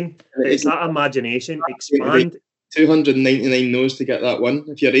know what I mean? It's that imagination, expand. 299 no's to get that one.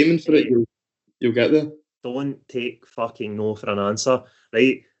 If you're aiming for it, you'll get there. Don't take fucking no for an answer,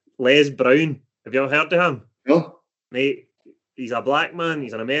 right? Les Brown, have you ever heard of him? No. Mate, he's a black man,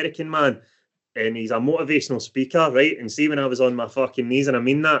 he's an American man. and he's a motivational speaker, right? And see, when I was on my fucking knees, and I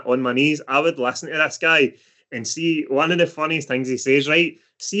mean that, on my knees, I would listen to this guy and see one of the funniest things he says, right?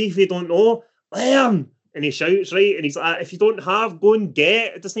 See, if you don't know, learn. And he shouts, right? And he's like, if you don't have, go and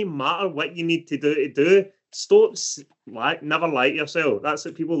get. It doesn't matter what you need to do. Stop, never lie to yourself. That's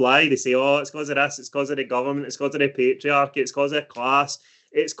what people lie. They say, oh, it's because of this, it's because of the government, it's because of the patriarchy, it's because of class.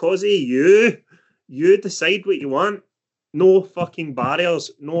 It's because of you. You decide what you want. No fucking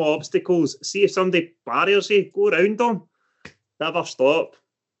barriers, no obstacles. See, if somebody barriers you, go around them. Never stop.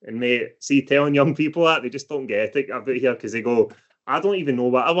 And mate, see, telling young people that, they just don't get it about here because they go, I don't even know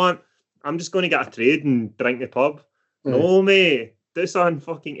what I want. I'm just going to get a trade and drink the pub. No, mate, do something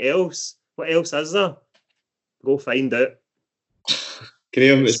fucking else. What else is there? Go find it.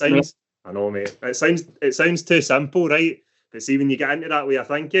 Graeme, I know, mate. It sounds too simple, right? But see, when you get into that way of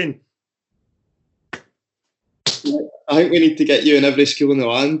thinking, I think we need to get you in every school in the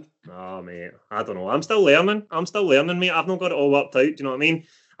land. Oh, mate, I don't know. I'm still learning, mate. I've not got it all worked out. Do you know what I mean?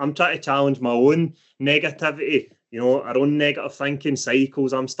 I'm trying to challenge my own negativity, our own negative thinking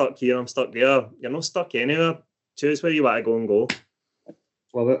cycles. I'm stuck here, I'm stuck there. You're not stuck anywhere. Choose where you want to go and go.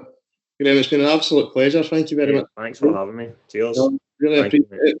 Love it. Graeme, it's been an absolute pleasure. Thank you very much. Thanks for having me. Cheers. Really appreciate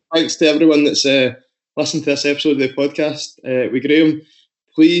it. Thanks to everyone that's listened to this episode of the podcast with Graeme.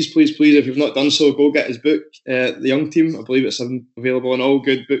 Please, if you've not done so, go get his book, The Young Team. I believe it's available in all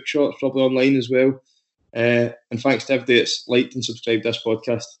good bookshops, probably online as well. And thanks to everybody that's liked and subscribed this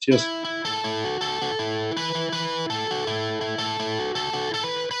podcast. Cheers.